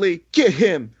him, Woodley. Get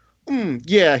him.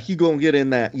 Yeah, he gonna get in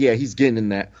that. Yeah, he's getting in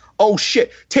that. Oh,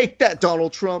 shit. Take that,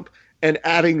 Donald Trump. And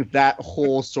adding that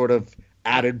whole sort of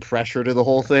added pressure to the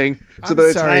whole thing. So by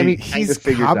the time he's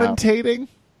commentating?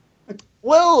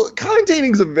 Well,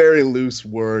 commentating is a very loose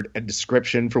word and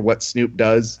description for what Snoop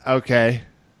does. Okay.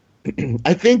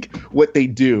 I think what they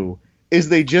do is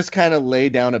they just kind of lay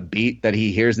down a beat that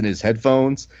he hears in his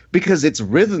headphones because it's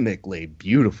rhythmically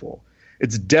beautiful.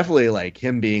 It's definitely like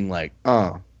him being like,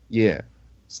 yeah,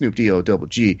 Snoop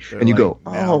D-O-double-G. And you go,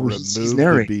 he's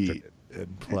narrating.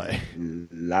 And play.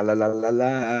 La la la la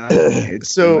la.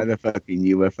 It's so motherfucking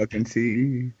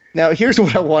UFC. Now here's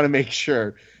what I want to make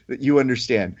sure that you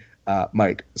understand,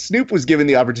 Mike. Snoop was given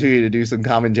the opportunity to do some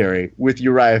commentary with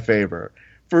Uriah Faber.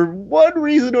 For one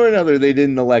reason or another, they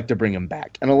didn't elect to bring him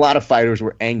back, and a lot of fighters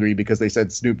were angry because they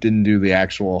said Snoop didn't do the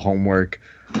actual homework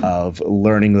of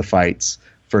learning the fights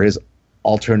for his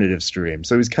alternative stream.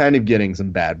 So he's kind of getting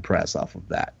some bad press off of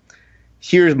that.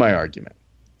 Here's my argument.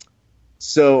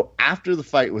 So after the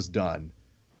fight was done,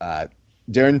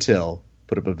 Darren Till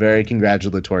put up a very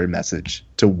congratulatory message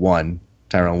to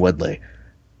Tyron Woodley,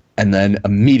 and then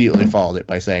immediately followed it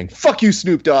by saying, "Fuck you,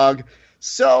 Snoop Dogg."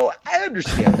 So I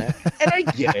understand that, and I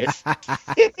get it.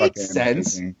 It makes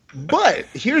sense. But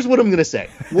here's what I'm going to say.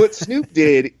 What Snoop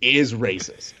did is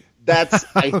racist. That's,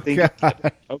 I think,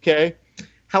 okay?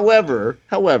 However,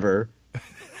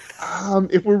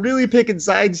 if we're really picking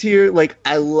sides here, like,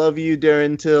 I love you,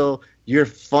 Darren Till. You're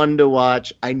fun to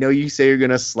watch. I know you say you're going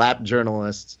to slap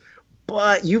journalists,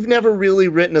 but you've never really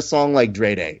written a song like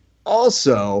Dre Day.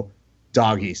 Also,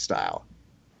 Doggy Style.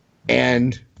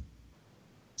 And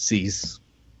C's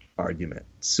argument.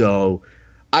 So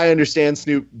I understand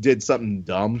Snoop did something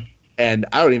dumb, and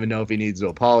I don't even know if he needs to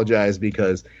apologize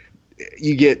because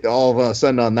you get all of a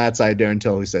sudden on that side Darren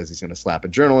Till who says he's going to slap a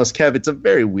journalist. Kev, it's a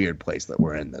very weird place that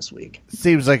we're in this week.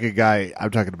 Seems like a guy, I'm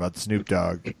talking about Snoop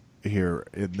Dogg here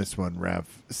in this one, Rev.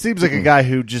 Seems like a guy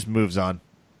who just moves on.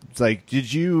 It's like, do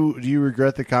you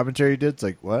regret the commentary you did? It's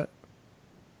like, what?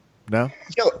 No?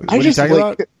 I just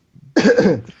like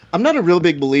I'm not a real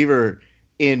big believer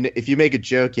in if you make a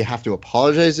joke, you have to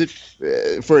apologize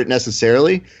for it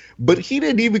necessarily. But he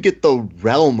didn't even get the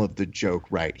realm of the joke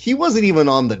right. He wasn't even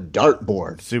on the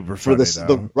dartboard. Super funny, for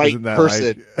the right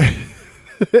person.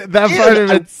 That part of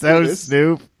it's so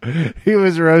Snoop. He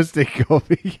was roasting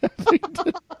Colby.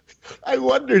 I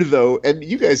wonder, though, and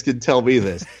you guys can tell me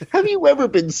this. Have you ever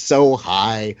been so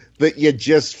high that you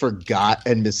just forgot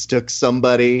and mistook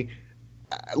somebody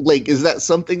Like, is that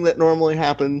something that normally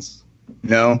happens?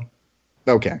 No.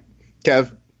 Okay.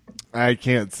 Kev? I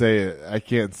can't say it. I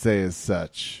can't say as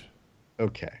such.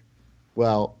 Okay.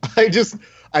 Well, I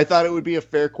thought it would be a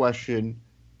fair question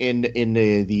in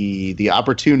the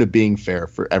opportune of being fair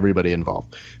for everybody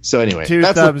involved. So anyway, Two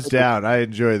thumbs down. I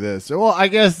enjoy this. Well, I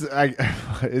guess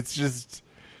it's just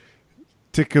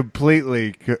to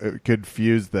completely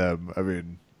confuse them. I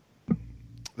mean,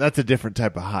 that's a different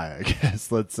type of high, I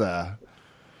guess. Let's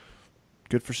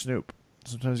good for Snoop.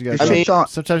 Sometimes you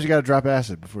gotta drop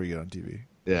acid before you get on TV.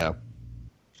 Yeah.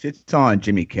 Shit's on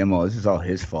Jimmy Kimmel. This is all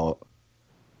his fault.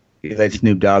 He let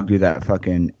Snoop Dogg do that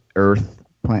fucking Earth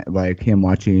plant, like him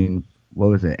watching, what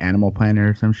was it, Animal Planet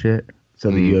or some shit. So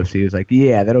the UFC was like,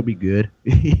 yeah, that'll be good.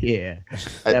 Yeah,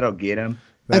 that'll get him.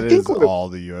 That is all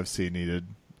the UFC needed.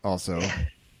 Also,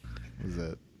 is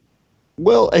it?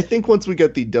 Well, I think once we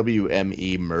got the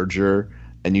WME merger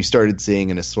and you started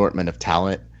seeing an assortment of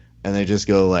talent, and they just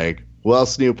go like, well,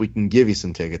 Snoop, we can give you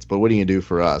some tickets, but what do you do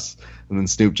for us? And then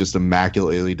Snoop just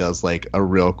immaculately does like a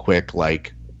real quick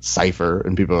like cipher,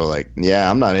 and people are like, yeah,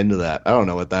 I'm not into that. I don't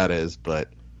know what that is, but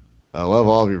I love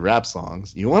all of your rap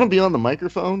songs. You want to be on the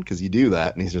microphone? Because you do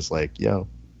that. And he's just like, yo,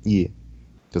 yeah.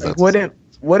 Like,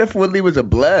 what if Woodley was a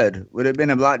blood? Would it have been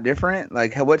a lot different?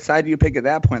 Like, what side do you pick at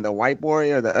that point? The white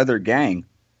boy or the other gang?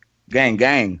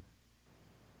 Gang.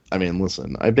 I mean,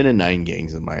 listen, I've been in 9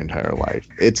 gangs in my entire life.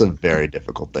 It's a very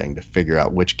difficult thing to figure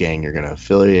out which gang you're going to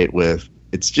affiliate with.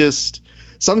 It's just,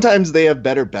 sometimes they have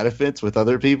better benefits with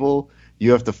other people.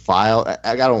 You have to file.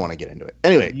 I don't want to get into it.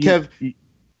 Anyway, Kev.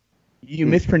 You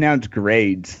mispronounced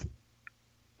grades.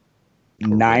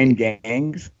 9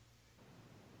 gangs?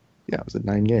 Yeah, it was at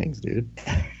 9 gangs, dude.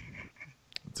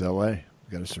 It's LA. We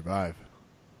gotta survive.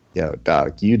 Yo,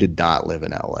 dog, you did not live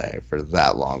in LA for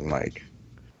that long, Mike.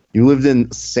 You lived in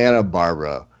Santa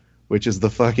Barbara, which is the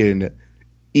fucking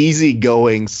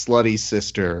easygoing, slutty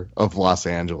sister of Los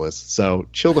Angeles. So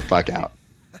chill the fuck out.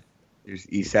 There's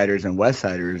East Siders and West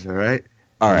Siders, all right?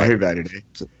 All right. Everybody.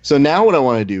 So now what I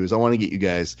want to do is I want to get you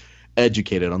guys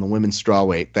educated on the women's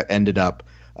strawweight that ended up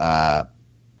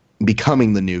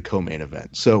becoming the new co-main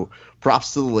event. So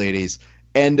props to the ladies.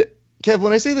 And Kev,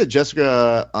 when I say that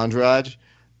Jessica Andrade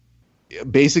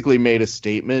basically made a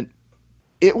statement,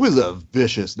 it was a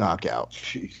vicious knockout.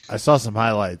 Jeez. I saw some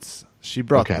highlights. She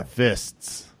brought the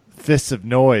fists of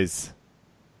noise.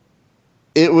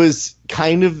 It was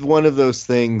kind of one of those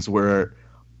things where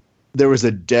there was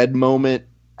a dead moment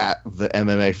at the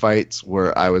MMA fights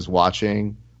where I was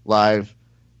watching live,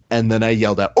 and then I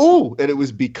yelled out, "Oh!" And it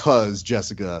was because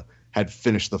Jessica had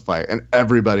finished the fight, and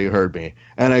everybody heard me.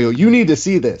 And I go, "You need to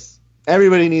see this.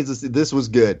 Everybody needs to see this. Was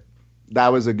good.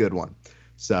 That was a good one."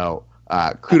 So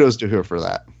kudos to her for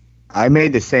that. I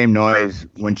made the same noise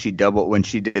when she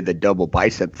did the double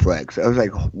bicep flex. I was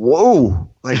like, "Whoa!"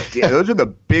 Like, yeah, those are the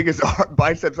biggest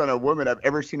biceps on a woman I've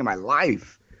ever seen in my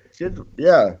life.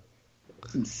 Yeah,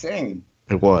 it's insane.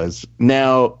 It was.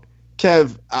 Now,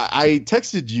 Kev, I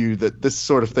texted you that this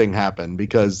sort of thing happened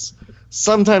because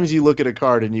sometimes you look at a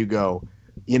card and you go,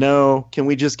 can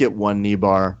we just get 1 knee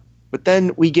bar? But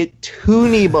then we get 2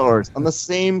 knee bars on the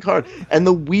same card, and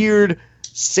the weird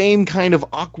same kind of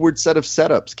awkward set of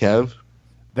setups, Kev.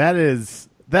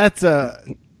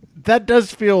 That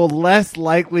does feel less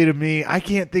likely to me. I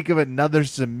can't think of another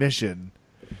submission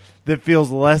that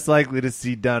feels less likely to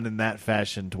see done in that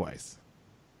fashion twice.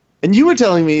 And you were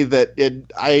telling me that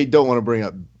I don't want to bring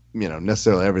up,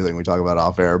 necessarily everything we talk about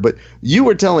off air, but you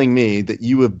were telling me that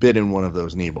you have been in one of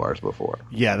those knee bars before.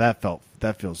 Yeah,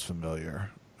 that feels familiar.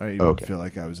 I even feel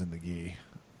like I was in the gi.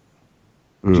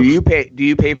 Do you pay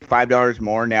 $5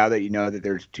 more now that you know that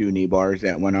there's 2 knee bars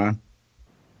that went on?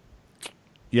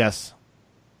 Yes.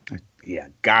 Yeah,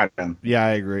 got him. Yeah,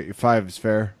 I agree. 5 is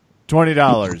fair.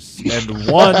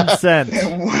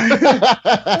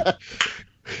 $20.01.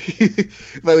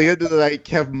 By the end of the night,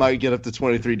 Kev might get up to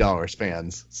 $23,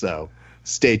 fans. So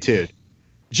stay tuned.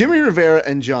 Jimmy Rivera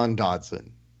and John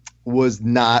Dodson was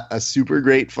not a super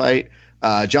great fight.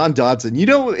 John Dodson,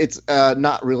 it's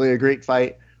not really a great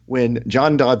fight when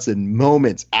John Dodson,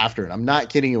 moments after, and I'm not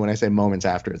kidding you when I say moments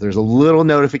after, there's a little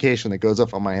notification that goes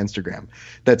up on my Instagram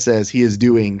that says he is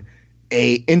doing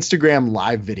a Instagram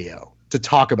live video to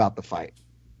talk about the fight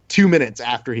 2 minutes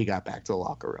after he got back to the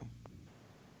locker room.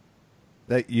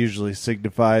 That usually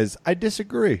signifies I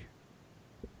disagree.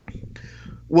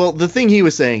 Well, the thing he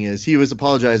was saying is he was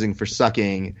apologizing for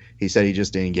sucking. He said he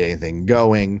just didn't get anything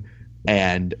going,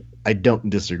 and I don't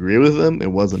disagree with him.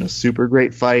 It wasn't a super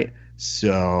great fight.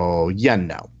 So, yeah,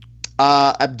 no.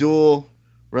 Abdul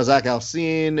Razak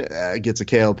Al-Sin gets a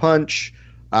KO punch.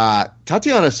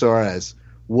 Tatiana Suarez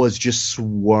was just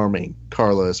swarming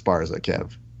Carla Esparza,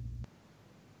 Kev.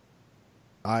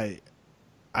 I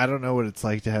don't know what it's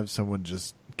like to have someone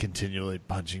just continually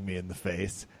punching me in the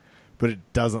face, but it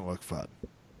doesn't look fun.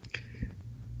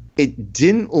 It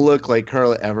didn't look like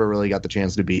Carla ever really got the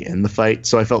chance to be in the fight,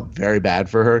 so I felt very bad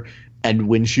for her. And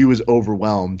when she was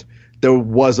overwhelmed, there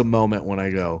was a moment when I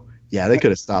go, yeah, they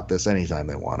could have stopped this anytime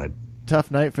they wanted.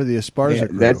 Tough night for the Esparza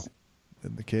crew that's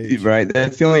in the cage. right.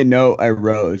 That's the only note I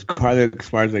wrote. Is Carla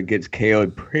Esparza gets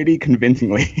KO'd pretty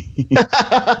convincingly.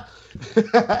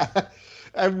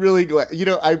 I'm really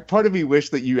glad. Part of me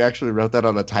wished that you actually wrote that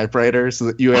on a typewriter so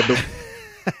that you had the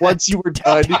once you were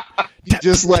done, you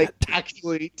just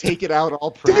actually take it out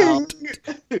all proud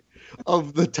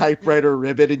of the typewriter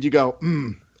ribbon, and you go,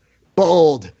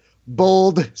 bold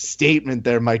statement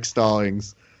there, Mike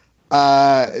Stallings.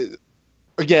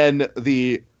 Again,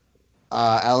 the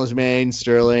Aljamain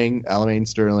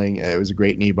Sterling. It was a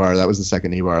great knee bar. That was the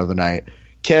second knee bar of the night.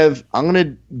 Kev, I'm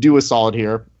gonna do a solid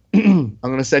here. I'm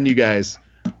gonna send you guys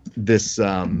this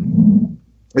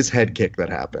head kick that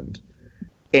happened.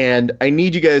 And I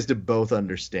need you guys to both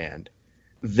understand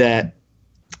that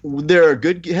there are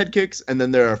good head kicks, and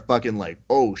then there are fucking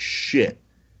oh shit,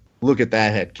 look at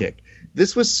that head kick.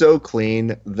 This was so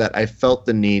clean that I felt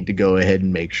the need to go ahead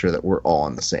and make sure that we're all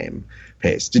on the same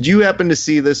pace. Did you happen to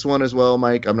see this one as well,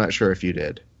 Mike? I'm not sure if you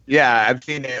did. Yeah, I've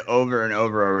seen it over and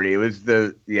over already. It was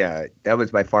that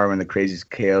was by far one of the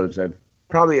craziest KOs I've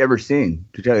probably ever seen,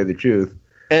 to tell you the truth.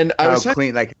 And how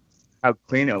clean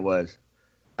it was.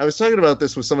 I was talking about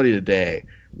this with somebody today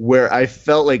where I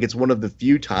felt like it's one of the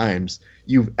few times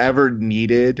you've ever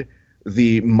needed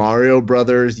the Mario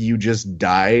Brothers "You Just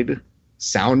Died"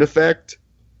 sound effect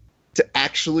to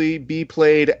actually be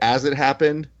played as it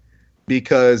happened,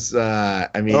 because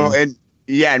in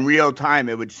real time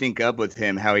it would sync up with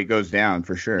him how he goes down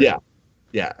for sure.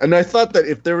 Yeah, and I thought that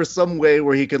if there was some way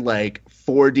where he could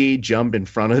 4D jump in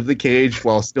front of the cage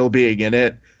while still being in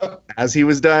it as he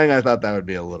was dying, I thought that would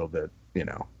be a little bit,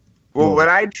 Well, what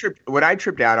I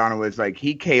tripped out on was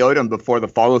he KO'd him before the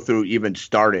follow through even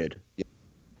started.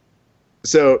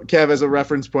 So, Kev, as a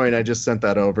reference point, I just sent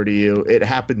that over to you. It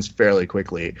happens fairly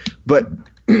quickly, but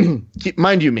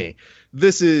mind you me,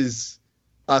 this is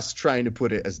us trying to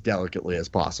put it as delicately as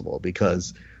possible,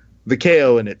 because the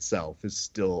KO in itself is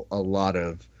still a lot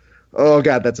of, oh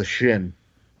god, that's a shin.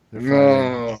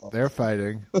 They're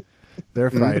fighting.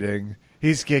 They're fighting.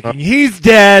 He's kicking. He's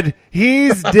dead.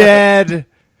 He's dead.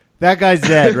 That guy's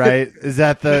dead, right? Is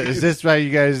this why you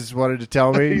guys wanted to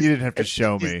tell me? You didn't have to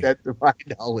show me. Dead to my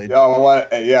knowledge.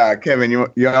 Kevin, you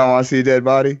don't want to see a dead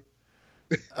body?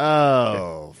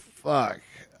 Oh, fuck.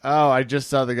 Oh, I just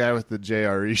saw the guy with the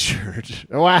JRE shirt.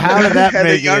 Wow, how did that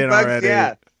make it in already?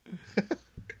 Yeah.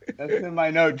 That's in my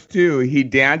notes, too. He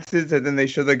dances, and then they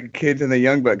show the kids in the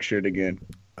Young Buck shirt again.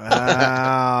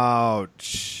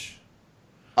 Ouch.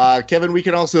 Kevin, we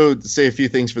can also say a few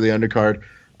things for the undercard.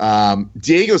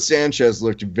 Diego Sanchez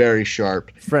looked very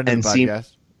sharp. Friend of the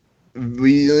podcast.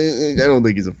 I don't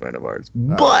think he's a friend of ours,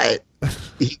 but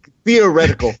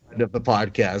theoretical friend of the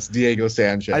podcast, Diego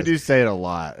Sanchez. I do say it a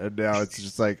lot, and now it's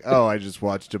just I just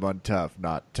watched him on Tough,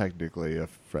 not technically a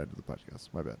friend of the podcast.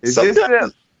 My bad. Is this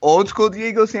the old school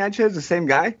Diego Sanchez, the same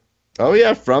guy? Oh,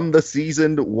 yeah, from the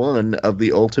season 1 of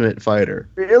The Ultimate Fighter.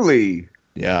 Really?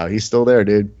 Yeah, he's still there,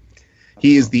 dude.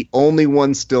 He is the only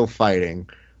one still fighting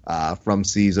from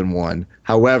season 1.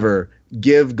 However,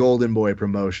 give Golden Boy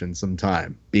Promotion some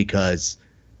time, because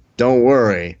don't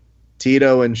worry,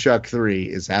 Tito and Chuck 3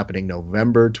 is happening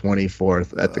November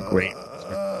 24th at the Great.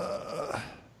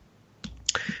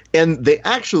 And they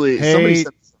actually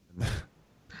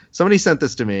somebody sent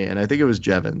this to me, and I think it was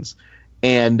Jevons.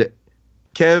 And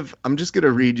Kev, I'm just going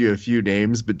to read you a few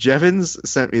names, but Jevons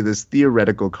sent me this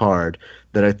theoretical card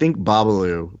that I think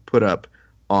Babalu put up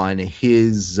on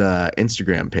his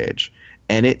Instagram page.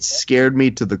 And it scared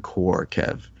me to the core,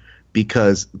 Kev,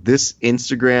 because this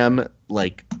Instagram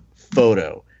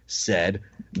photo said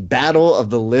Battle of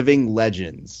the Living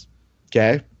Legends.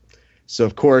 Okay? So,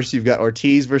 of course, you've got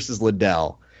Ortiz versus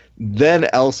Liddell. Then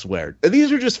elsewhere.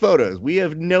 These are just photos. We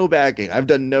have no backing. I've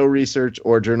done no research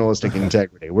or journalistic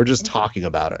integrity. We're just talking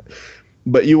about it.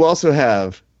 But you also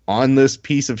have, on this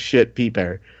piece of shit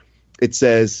paper, it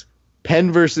says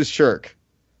Penn versus Shirk,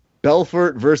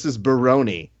 Belfort versus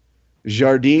Baroni,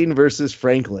 Jardine versus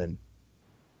Franklin.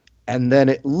 And then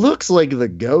it looks like the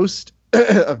ghost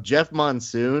of Jeff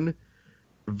Monsoon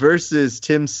versus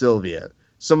Tim Sylvia.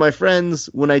 So, my friends,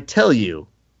 when I tell you,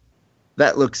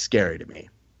 that looks scary to me.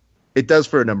 It does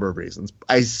for a number of reasons.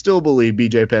 I still believe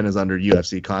BJ Penn is under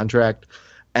UFC contract.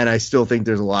 And I still think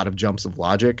there's a lot of jumps of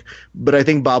logic, but I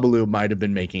think Babalu might have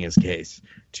been making his case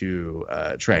to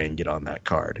try and get on that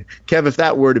card. Kev, if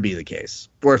that were to be the case,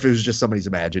 or if it was just somebody's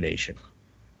imagination,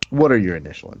 what are your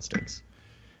initial instincts?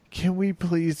 Can we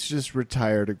please just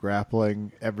retire to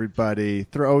grappling? Everybody,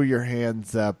 throw your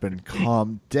hands up and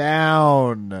calm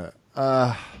down.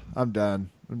 I'm done.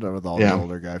 I'm done with all the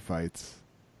older guy fights.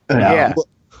 Yeah.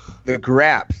 The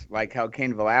graps, like how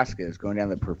Cain Velasquez going down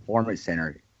the Performance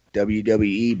Center,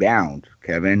 WWE bound,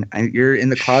 Kevin. And you're in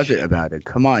the closet about it.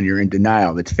 Come on, you're in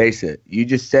denial. Let's face it. You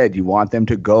just said you want them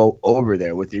to go over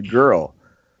there with your girl.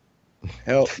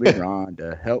 Help me,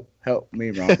 Rhonda. Help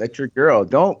me, Rhonda. That's your girl.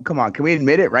 Come on. Can we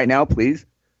admit it right now, please?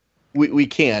 We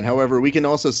can. However, we can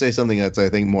also say something that's, I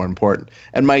think, more important.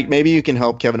 And Mike, maybe you can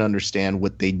help Kevin understand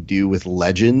what they do with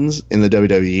legends in the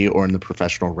WWE or in the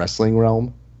professional wrestling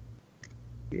realm.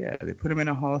 Yeah, they put him in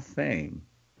a Hall of Fame.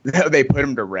 They put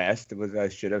him to rest, was I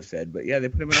should have said. But yeah, they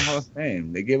put him in a Hall of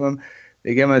Fame. They give him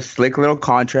a slick little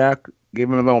contract, give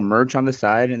him a little merch on the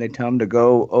side, and they tell him to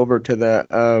go over to the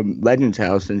Legends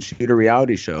house and shoot a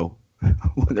reality show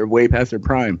when they're way past their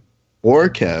prime. Or,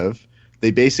 Kev,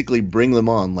 they basically bring them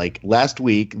on. Like last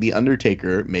week, The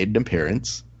Undertaker made an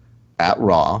appearance at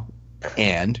Raw,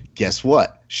 and guess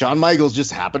what? Shawn Michaels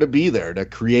just happened to be there to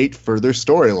create further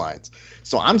storylines.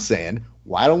 So I'm saying,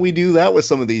 why don't we do that with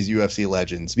some of these UFC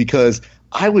legends? Because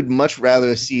I would much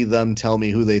rather see them tell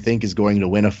me who they think is going to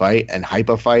win a fight and hype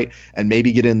a fight and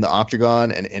maybe get in the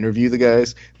octagon and interview the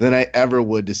guys than I ever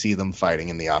would to see them fighting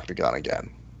in the octagon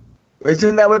again.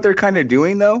 Isn't that what they're kind of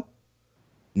doing, though?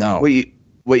 No.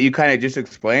 What you kind of just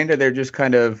explained, or they're just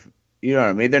kind of, you know what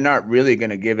I mean? They're not really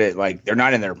going to give it, like, they're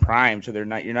not in their prime, so you're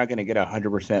not going to get a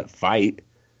 100% fight.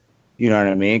 You know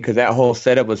what I mean? Because that whole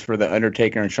setup was for The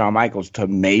Undertaker and Shawn Michaels to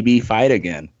maybe fight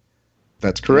again.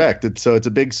 That's correct. So it's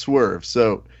a big swerve.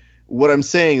 So what I'm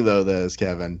saying, though, is,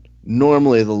 Kevin,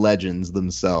 normally the legends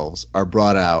themselves are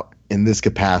brought out in this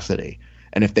capacity.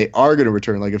 And if they are going to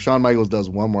return, like if Shawn Michaels does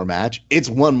one more match, it's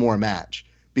one more match.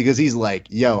 Because he's like,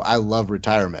 yo, I love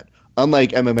retirement.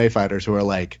 Unlike MMA fighters who are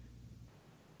like,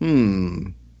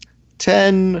 10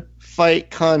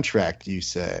 fight contract, you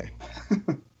say.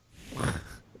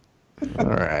 All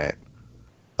right.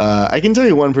 I can tell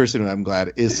you one person who I'm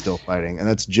glad is still fighting, and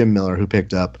that's Jim Miller, who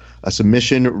picked up a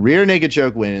submission rear naked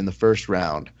choke win in the first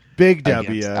round. Big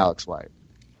W. Alex White.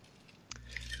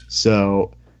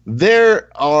 So there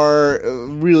are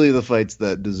really the fights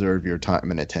that deserve your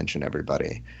time and attention,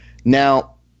 everybody.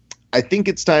 Now, I think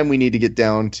it's time we need to get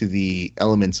down to the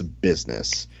elements of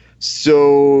business.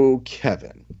 So,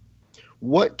 Kevin,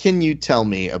 what can you tell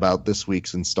me about this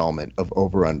week's installment of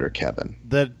Over Under, Kevin?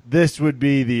 That this would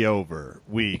be the over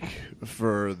week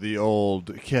for the old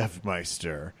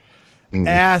Kevmeister.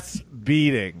 Ass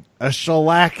beating, a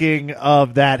shellacking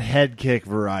of that head kick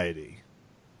variety.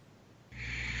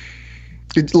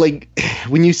 Like,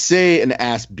 when you say an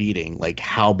ass beating, like,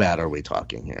 how bad are we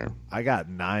talking here? I got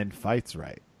 9 fights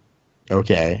right.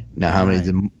 Okay. Now, how many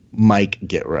did Mike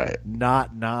get right?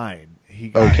 Not 9. He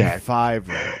got 5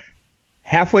 right.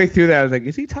 Halfway through that, I was like,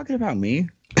 is he talking about me?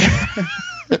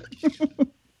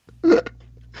 The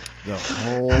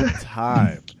whole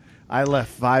time. I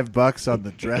left $5 on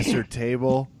the dresser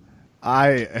table.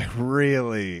 I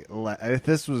really...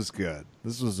 This was good.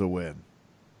 This was a win.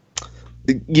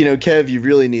 You know, Kev, you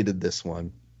really needed this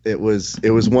one. It was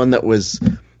one that was...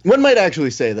 One might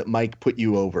actually say that Mike put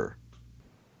you over.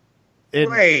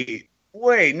 Wait.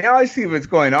 Now I see what's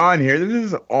going on here. This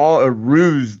is all a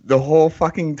ruse the whole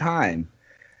fucking time.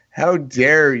 How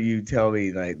dare you tell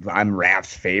me, like, I'm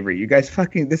Raph's favorite? You guys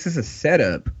fucking... This is a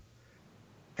setup.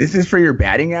 This is for your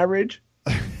batting average?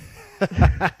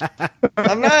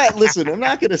 I'm not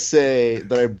going to say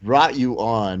that I brought you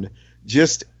on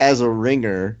just as a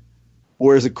ringer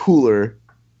or as a cooler.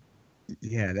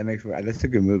 Yeah, that's a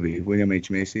good movie. William H.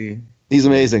 Macy. He's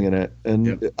amazing in it.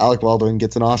 And Alec Baldwin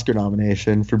gets an Oscar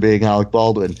nomination for being Alec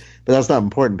Baldwin. But that's not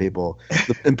important, people.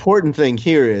 The important thing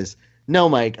here is, no,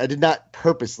 Mike, I did not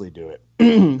purposely do it.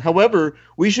 However,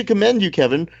 we should commend you,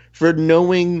 Kevin, for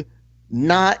knowing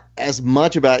not as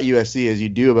much about UFC as you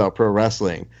do about pro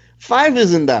wrestling. 5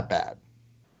 isn't that bad.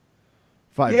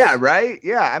 5. Yeah, right?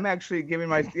 Yeah, I'm actually giving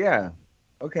my... Yeah.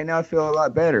 Okay, now I feel a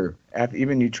lot better. After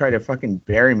even you try to fucking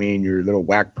bury me in your little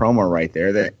whack promo right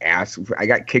there. That ass... I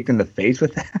got kicked in the face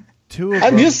with that.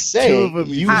 I'm just saying. 2 of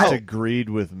them you disagreed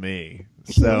with me.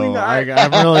 So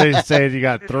I'm really saying you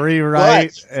got 3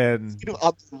 right. And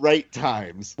up the right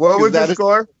times. What was the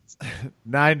score?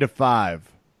 9-5.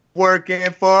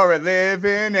 Working for a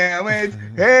living now.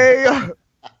 Hey.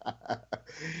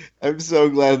 I'm so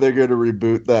glad they're going to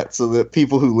reboot that so that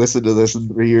people who listen to this in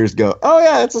 3 years go, oh,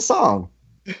 yeah, it's a song.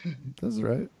 That's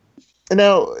right.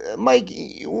 Now, Mike,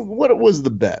 what was the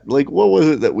bet? Like, what was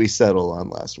it that we settled on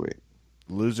last week?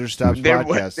 Loser stops There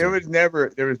podcasting. was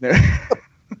never.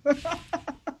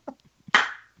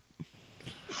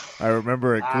 I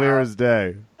remember it clear as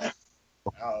day.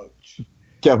 Ouch.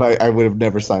 Kev, I would have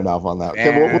never signed off on that.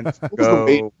 Kev, what was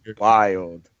the bait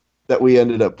Wild. that we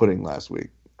ended up putting last week?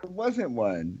 It wasn't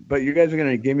one, but you guys are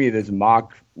gonna give me this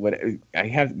mock. What I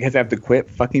guess I have to quit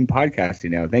fucking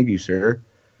podcasting now. Thank you, sir.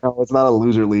 No, it's not a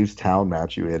loser leaves town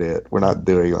match, you idiot. We're not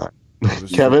doing that. It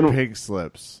was Kevin? for Pig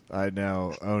Slips. I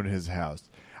now own his house.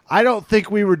 I don't think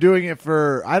we were doing it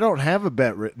for. I don't have a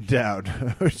bet written down,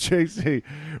 which makes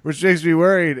me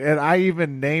worried. And I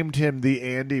even named him the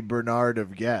Andy Bernard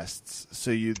of guests.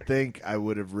 So you'd think I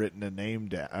would have written a name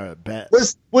down, bet.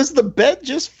 Was the bet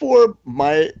just for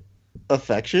my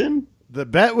affection? The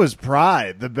bet was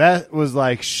pride. The bet was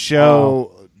like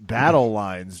show battle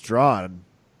lines drawn.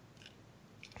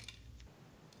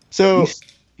 So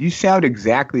You sound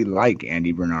exactly like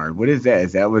Andy Bernard. What is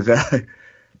that?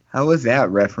 How was that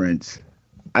reference?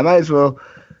 I might as well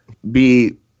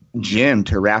be Jim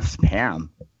to Raph's Pam.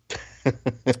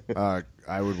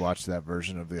 I would watch that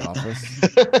version of The Office.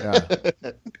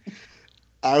 Yeah.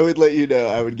 I would let you know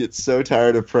I would get so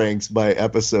tired of pranks by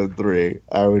episode 3.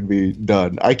 I would be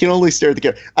done. I can only stare at the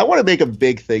camera. I want to make a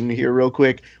big thing here real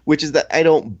quick, which is that I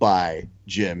don't buy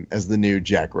Jim as the new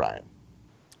Jack Ryan.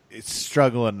 It's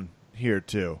struggling here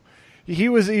too. He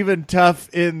was even tough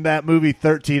in that movie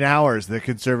 13 Hours that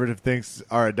conservative thinks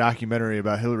are a documentary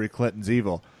about Hillary Clinton's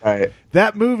evil. Right.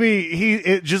 That movie,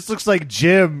 it just looks like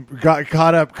Jim got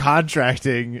caught up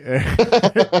contracting.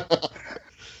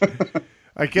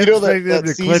 I can't expect them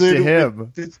to clip to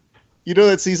him. You know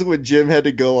that season when Jim had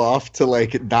to go off to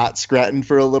like not Scranton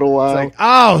for a little while? It's like,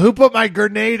 oh, who put my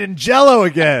grenade in Jell-O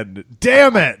again?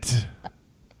 Damn it.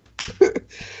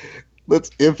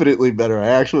 That's infinitely better. I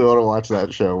actually want to watch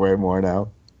that show way more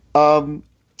now.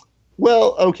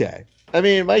 Well, okay. I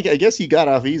mean, Mike, I guess you got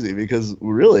off easy because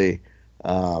really,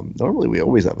 normally we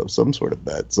always have some sort of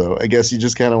bet. So I guess you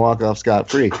just kind of walk off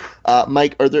scot-free.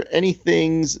 Mike, are there any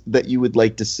things that you would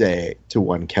like to say to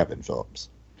one Kevin Phillips?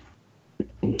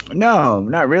 No,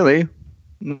 not really.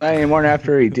 Not anymore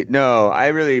after he did. No, I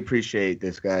really appreciate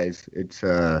this, guys. It's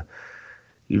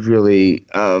you've really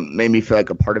made me feel like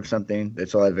a part of something.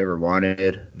 That's all I've ever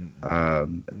wanted.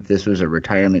 This was a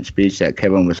retirement speech that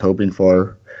Kevin was hoping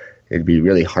for. It'd be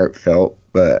really heartfelt,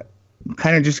 but I'm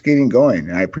kind of just getting going.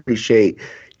 And I appreciate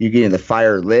you getting the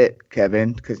fire lit,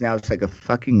 Kevin, because now it's like a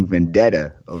fucking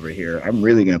vendetta over here. I'm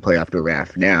really going to play off the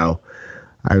Raph now.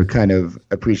 I would kind of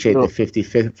appreciate the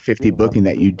 50-50 booking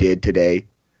that you did today.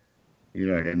 You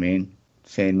know what I mean?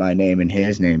 Saying my name and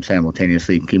his name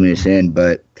simultaneously, keeping us in,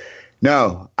 but...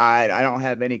 No, I don't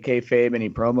have any kayfabe, any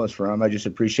promos for him. I just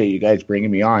appreciate you guys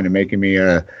bringing me on and making me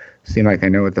seem like I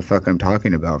know what the fuck I'm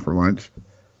talking about for once.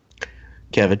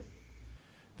 Kevin?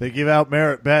 They give out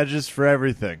merit badges for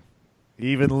everything,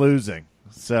 even losing.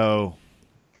 So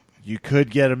you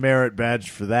could get a merit badge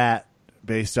for that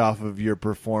based off of your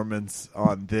performance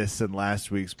on this and last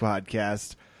week's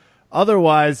podcast.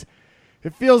 Otherwise,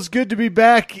 it feels good to be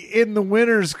back in the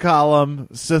winners column,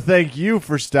 so thank you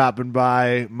for stopping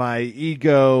by. My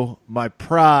ego, my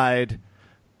pride,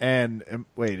 and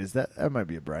wait, that might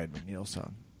be a Brian McNeil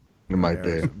song? It might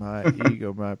be. My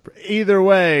ego, my pride. Either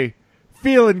way,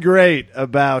 feeling great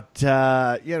about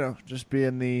just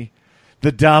being the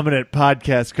dominant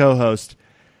podcast co-host.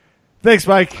 Thanks,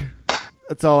 Mike.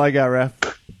 That's all I got, Ref.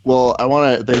 Well, I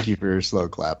want to thank you for your slow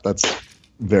clap. That's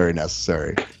very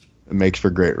necessary. It makes for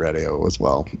great radio as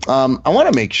well. I want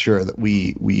to make sure that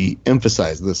we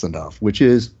emphasize this enough, which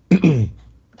is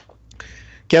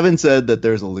Kevin said that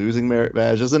there's a losing merit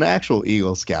badge. As an actual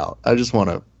Eagle Scout, I just want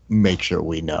to make sure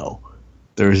we know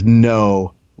there's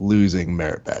no losing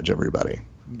merit badge, everybody.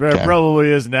 There probably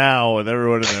is now with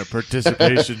everyone in their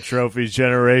participation trophies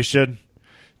generation.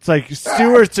 It's like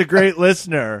Stuart's a great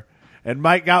listener, and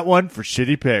Mike got one for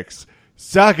shitty picks.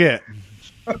 Suck it.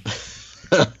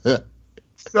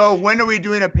 So when are we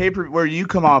doing a paper where you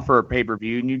come off for a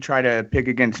pay-per-view and you try to pick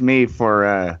against me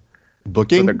for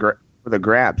booking for the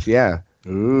Graps? Yeah.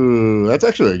 Ooh, that's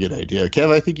actually a good idea,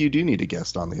 Kev. I think you do need a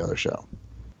guest on the other show.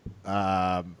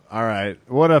 All right.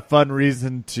 What a fun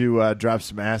reason to drop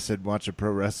some acid and watch a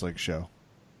pro wrestling show.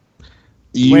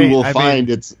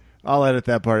 I'll edit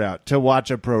that part out. To watch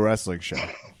a pro wrestling show.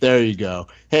 There you go.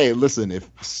 Hey, listen, if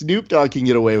Snoop Dogg can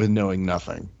get away with knowing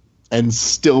nothing, and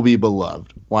still be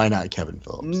beloved? Why not Kevin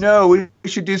Phillips? No, we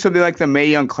should do something like the Mae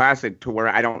Young Classic, to where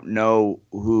I don't know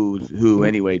who's who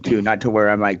anyway, too. Not to where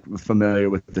I'm like familiar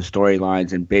with the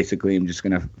storylines and basically I'm just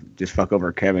gonna just fuck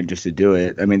over Kevin just to do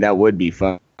it. I mean, that would be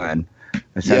fun. That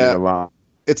sounded a lot.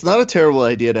 It's not a terrible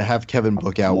idea to have Kevin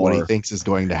book out what he thinks is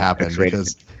going to happen,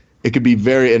 because it could be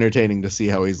very entertaining to see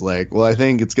how he's like, well, I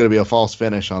think it's going to be a false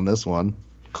finish on this one.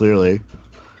 Clearly,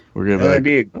 we're going to That'd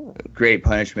be a great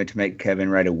punishment to make Kevin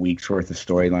write a week's worth of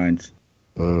storylines.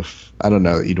 I don't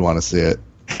know that you'd want to see it.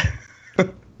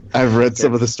 I've read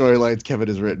some of the storylines Kevin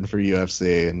has written for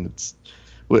UFC, and it's.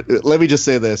 Let me just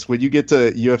say this: when you get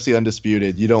to UFC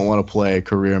Undisputed, you don't want to play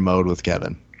career mode with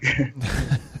Kevin.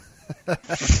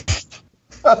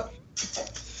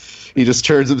 He just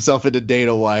turns himself into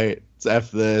Dana White. It's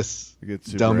F this.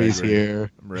 Dummies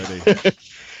here. I'm ready.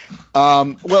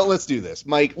 Well, let's do this.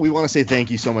 Mike, we want to say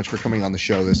thank you so much for coming on the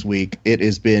show this week. It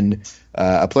has been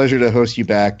a pleasure to host you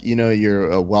back. You know,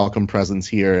 you're a welcome presence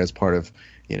here as part of,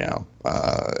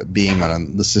 being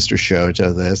on the sister show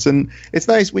to this. And it's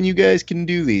nice when you guys can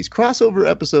do these. Crossover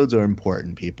episodes are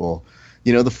important, people.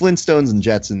 You know, the Flintstones and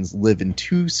Jetsons live in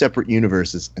two separate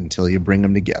universes until you bring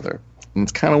them together. And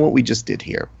it's kind of what we just did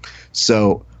here.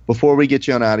 So before we get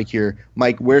you on out of here,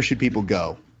 Mike, where should people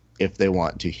go if they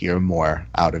want to hear more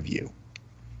out of you?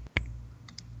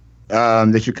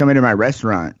 They should come into my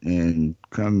restaurant and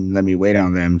come let me wait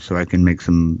on them so I can make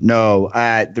some. No,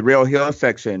 at the Real Heel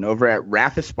section over at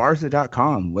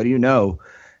rafesparza.com. What do you know?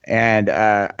 And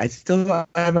I still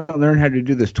haven't learned how to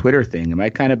do this Twitter thing. Am I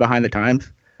kind of behind the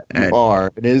times? You are.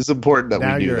 It is important that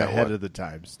now we do you're that. ahead of the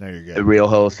times. Now you're good. The Real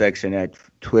Heel section at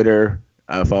Twitter.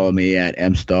 Follow me at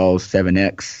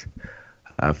mstalls7x.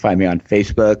 Find me on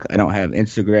Facebook. I don't have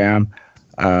Instagram.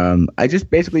 I just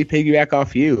basically piggyback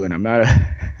off you, and I'm not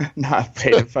not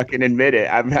afraid to fucking admit it.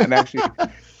 I'm actually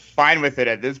fine with it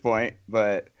at this point,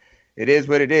 but it is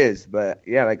what it is. But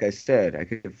yeah, like I said, I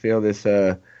could feel this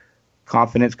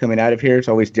confidence coming out of here. It's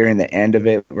always during the end of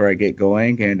it where I get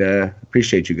going, and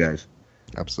appreciate you guys.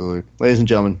 Absolutely. Ladies and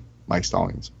gentlemen, Mike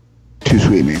Stallings. Too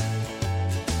sweet, man.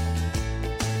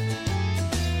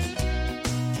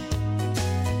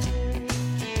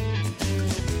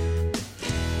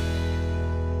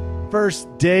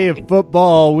 First day of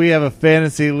football, we have a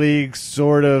fantasy league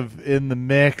sort of in the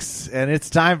mix, and it's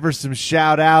time for some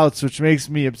shout-outs, which makes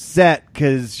me upset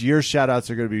because your shout-outs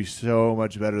are going to be so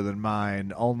much better than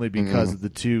mine, only because of the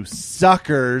two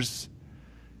suckers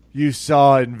you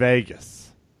saw in Vegas.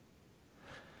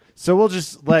 So we'll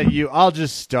just let you – I'll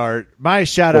just start. My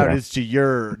shout-out is to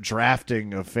your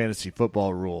drafting of fantasy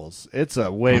football rules. It's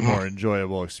a way more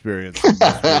enjoyable experience than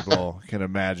most people can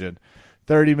imagine.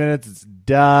 30 minutes, it's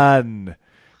done.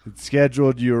 It's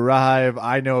scheduled, you arrive.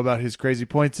 I know about his crazy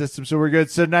point system, so we're good.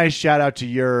 So nice shout out to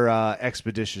your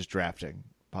expeditious drafting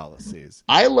policies.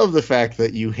 I love the fact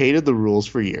that you hated the rules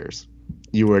for years.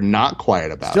 You were not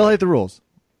quiet about Still it. hate the rules.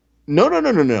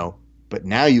 No. But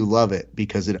now you love it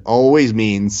because it always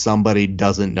means somebody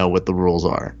doesn't know what the rules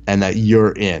are and that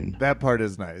you're in. That part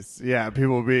is nice. Yeah,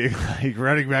 people being like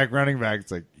running back.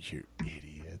 It's like, you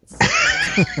idiots.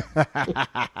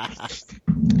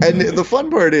 And the fun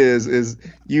part is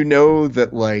you know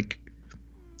that like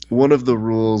one of the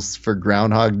rules for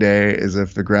Groundhog Day is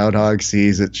if the groundhog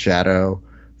sees its shadow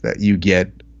that you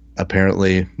get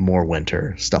apparently more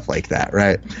winter, stuff like that,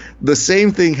 right? The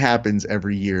same thing happens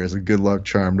every year as a good luck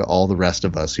charm to all the rest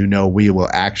of us who know we will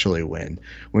actually win.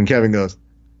 When Kevin goes,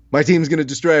 my team's going to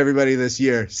destroy everybody this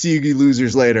year. See you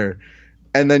losers later.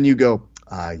 And then you go,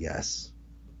 yes.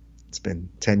 It's been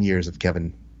 10 years of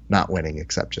Kevin not winning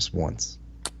except just once.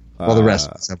 Well, the rest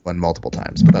of us have won multiple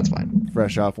times, but that's fine.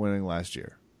 Fresh off winning last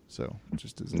year. So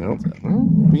just as Nope.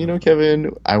 Well,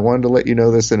 Kevin, I wanted to let you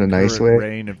know this in a nice way.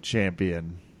 Reign of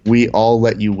champion. We all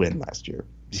let you win last year.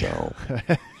 So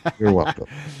you're welcome.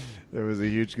 There was a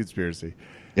huge conspiracy.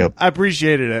 Yep. I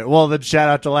appreciated it. Well, then shout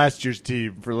out to last year's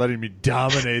team for letting me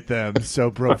dominate them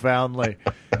so profoundly.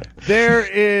 There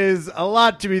is a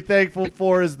lot to be thankful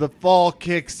for as the fall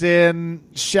kicks in.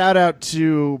 Shout out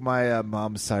to my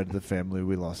mom's side of the family.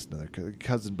 We lost another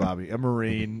cousin Bobby, a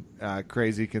Marine,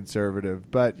 crazy conservative,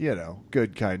 but,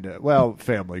 good kind of,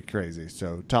 family crazy,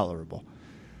 so tolerable.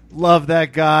 Love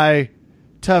that guy.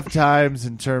 Tough times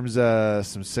in terms of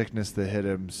some sickness that hit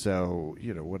him, so,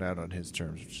 went out on his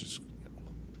terms, which is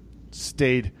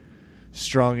stayed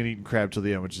strong and eating crab till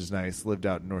the end, which is nice. Lived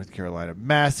out in North Carolina.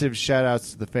 Massive shout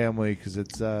outs to the family because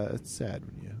it's sad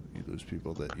when you lose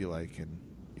people that you like and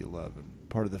you love and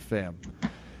part of the fam.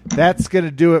 That's going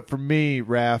to do it for me,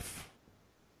 Raph.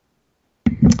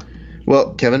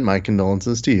 Well, Kevin, my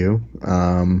condolences to you.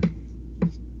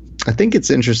 I think it's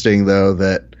interesting, though,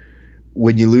 that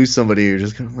when you lose somebody, you're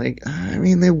just kind of like, I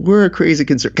mean, they were a crazy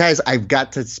concern. Guys, I've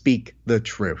got to speak the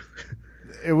truth.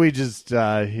 We just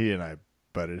he and I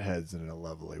butted heads in a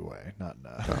lovely way. Not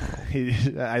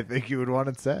I think he would want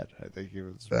it said. I think he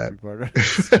was a big part of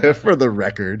it. For the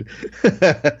record.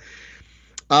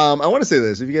 I want to say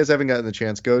this. If you guys haven't gotten the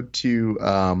chance, go to,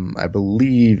 I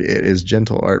believe it is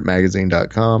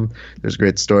gentleartmagazine.com. There's a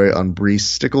great story on Bree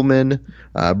Stickelman.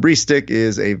 Bree Stick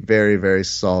is a very, very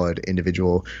solid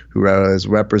individual who is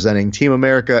representing Team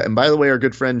America. And by the way, our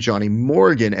good friend Johnny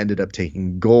Morgan ended up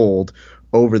taking gold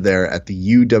over there at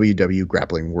the UWW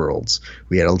Grappling Worlds.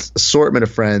 We had an assortment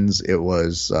of friends. It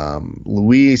was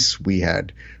Luis, we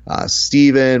had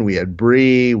Steven, we had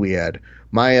Bree, we had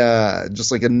Maya,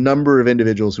 just like a number of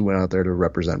individuals who went out there to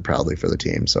represent proudly for the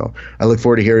team. So I look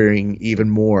forward to hearing even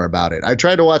more about it. I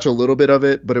tried to watch a little bit of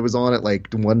it, but it was on at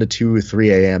like 1 to 2 or 3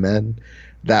 a.m. And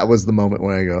that was the moment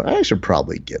when I go, I should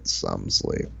probably get some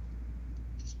sleep.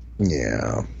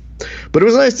 Yeah. But it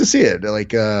was nice to see it.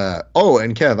 Like, and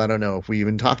Kev, I don't know if we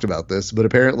even talked about this, but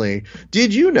apparently,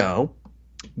 did you know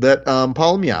that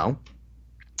Paul Meow,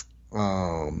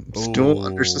 still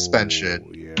under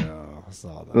suspension? Yeah.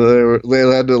 Saw that. They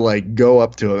had to like go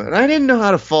up to him, and I didn't know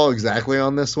how to fall exactly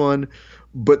on this one,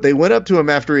 but they went up to him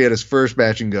after he had his first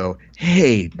match and go,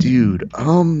 "Hey, dude,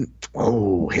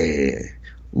 hey,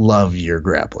 love your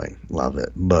grappling, love it,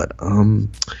 but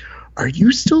are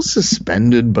you still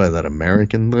suspended by that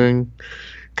American thing?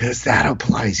 Because that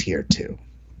applies here too."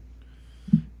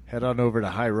 Head on over to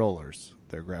High Rollers.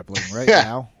 They're grappling right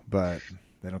now, but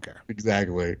they don't care.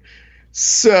 Exactly.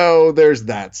 So there's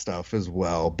that stuff as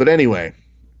well. But anyway,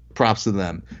 props to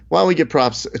them. While we get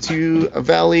props to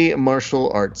Valley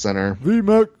Martial Arts Center,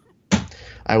 VMAC.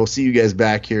 I will see you guys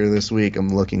back here this week. I'm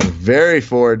looking very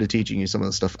forward to teaching you some of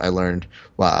the stuff I learned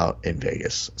while out in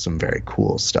Vegas. Some very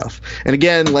cool stuff. And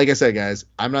again, like I said, guys,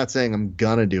 I'm not saying I'm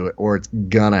going to do it or it's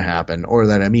going to happen or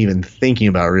that I'm even thinking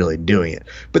about really doing it.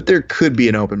 But there could be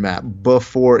an open mat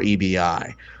before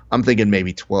EBI. I'm thinking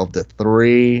maybe 12 to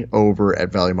 3 over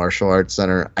at Valley Martial Arts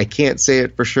Center. I can't say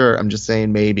it for sure. I'm just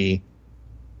saying maybe.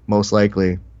 Most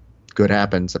likely. Could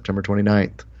happen September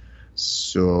 29th.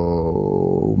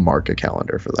 So mark a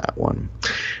calendar for that one.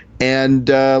 And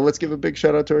let's give a big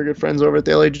shout out to our good friends over at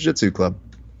the LA Jiu-Jitsu Club.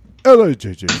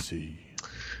 LAJJC.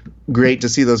 Great to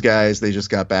see those guys. They just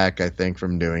got back, I think,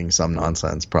 from doing some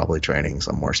nonsense, probably training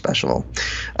somewhere special.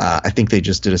 I think they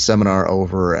just did a seminar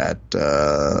over at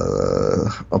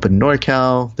up in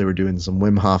NorCal. They were doing some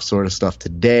Wim Hof sort of stuff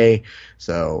today.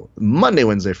 So Monday,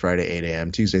 Wednesday, Friday, 8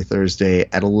 a.m., Tuesday, Thursday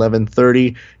at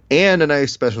 11:30. And a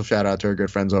nice special shout out to our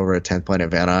good friends over at 10th Planet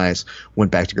Van Nuys.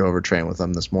 Went back to go over train with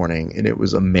them this morning, and it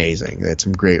was amazing. They had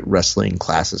some great wrestling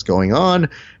classes going on,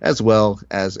 as well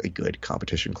as a good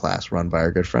competition class run by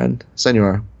our good friend,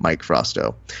 Senor Mike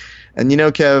Frosto. And you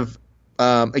know, Kev,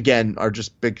 again, our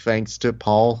just big thanks to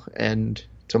Paul and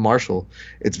to Marshall.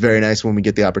 It's very nice when we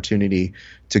get the opportunity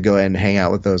to go ahead and hang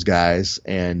out with those guys.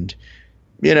 And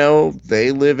you know, they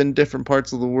live in different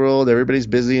parts of the world. Everybody's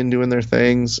busy and doing their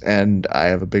things. And I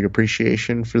have a big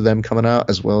appreciation for them coming out,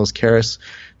 as well as Karis,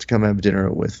 to come have dinner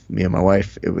with me and my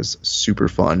wife. It was super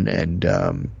fun. And,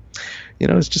 you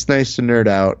know, it's just nice to nerd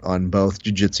out on both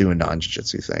jiu-jitsu and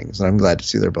non-jiu-jitsu things. And I'm glad to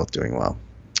see they're both doing well.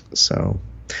 So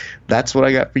that's what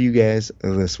I got for you guys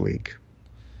this week.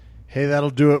 Hey, that'll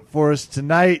do it for us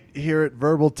tonight here at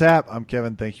Verbal Tap. I'm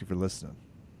Kevin. Thank you for listening.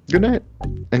 Good night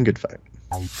and good fight.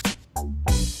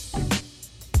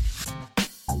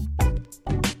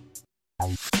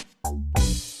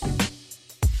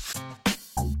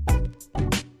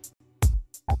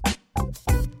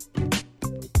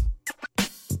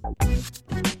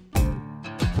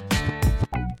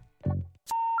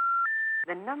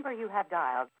 The number you have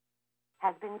dialed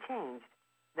has been changed.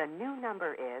 The new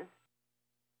number is...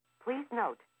 Please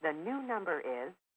note, the new number is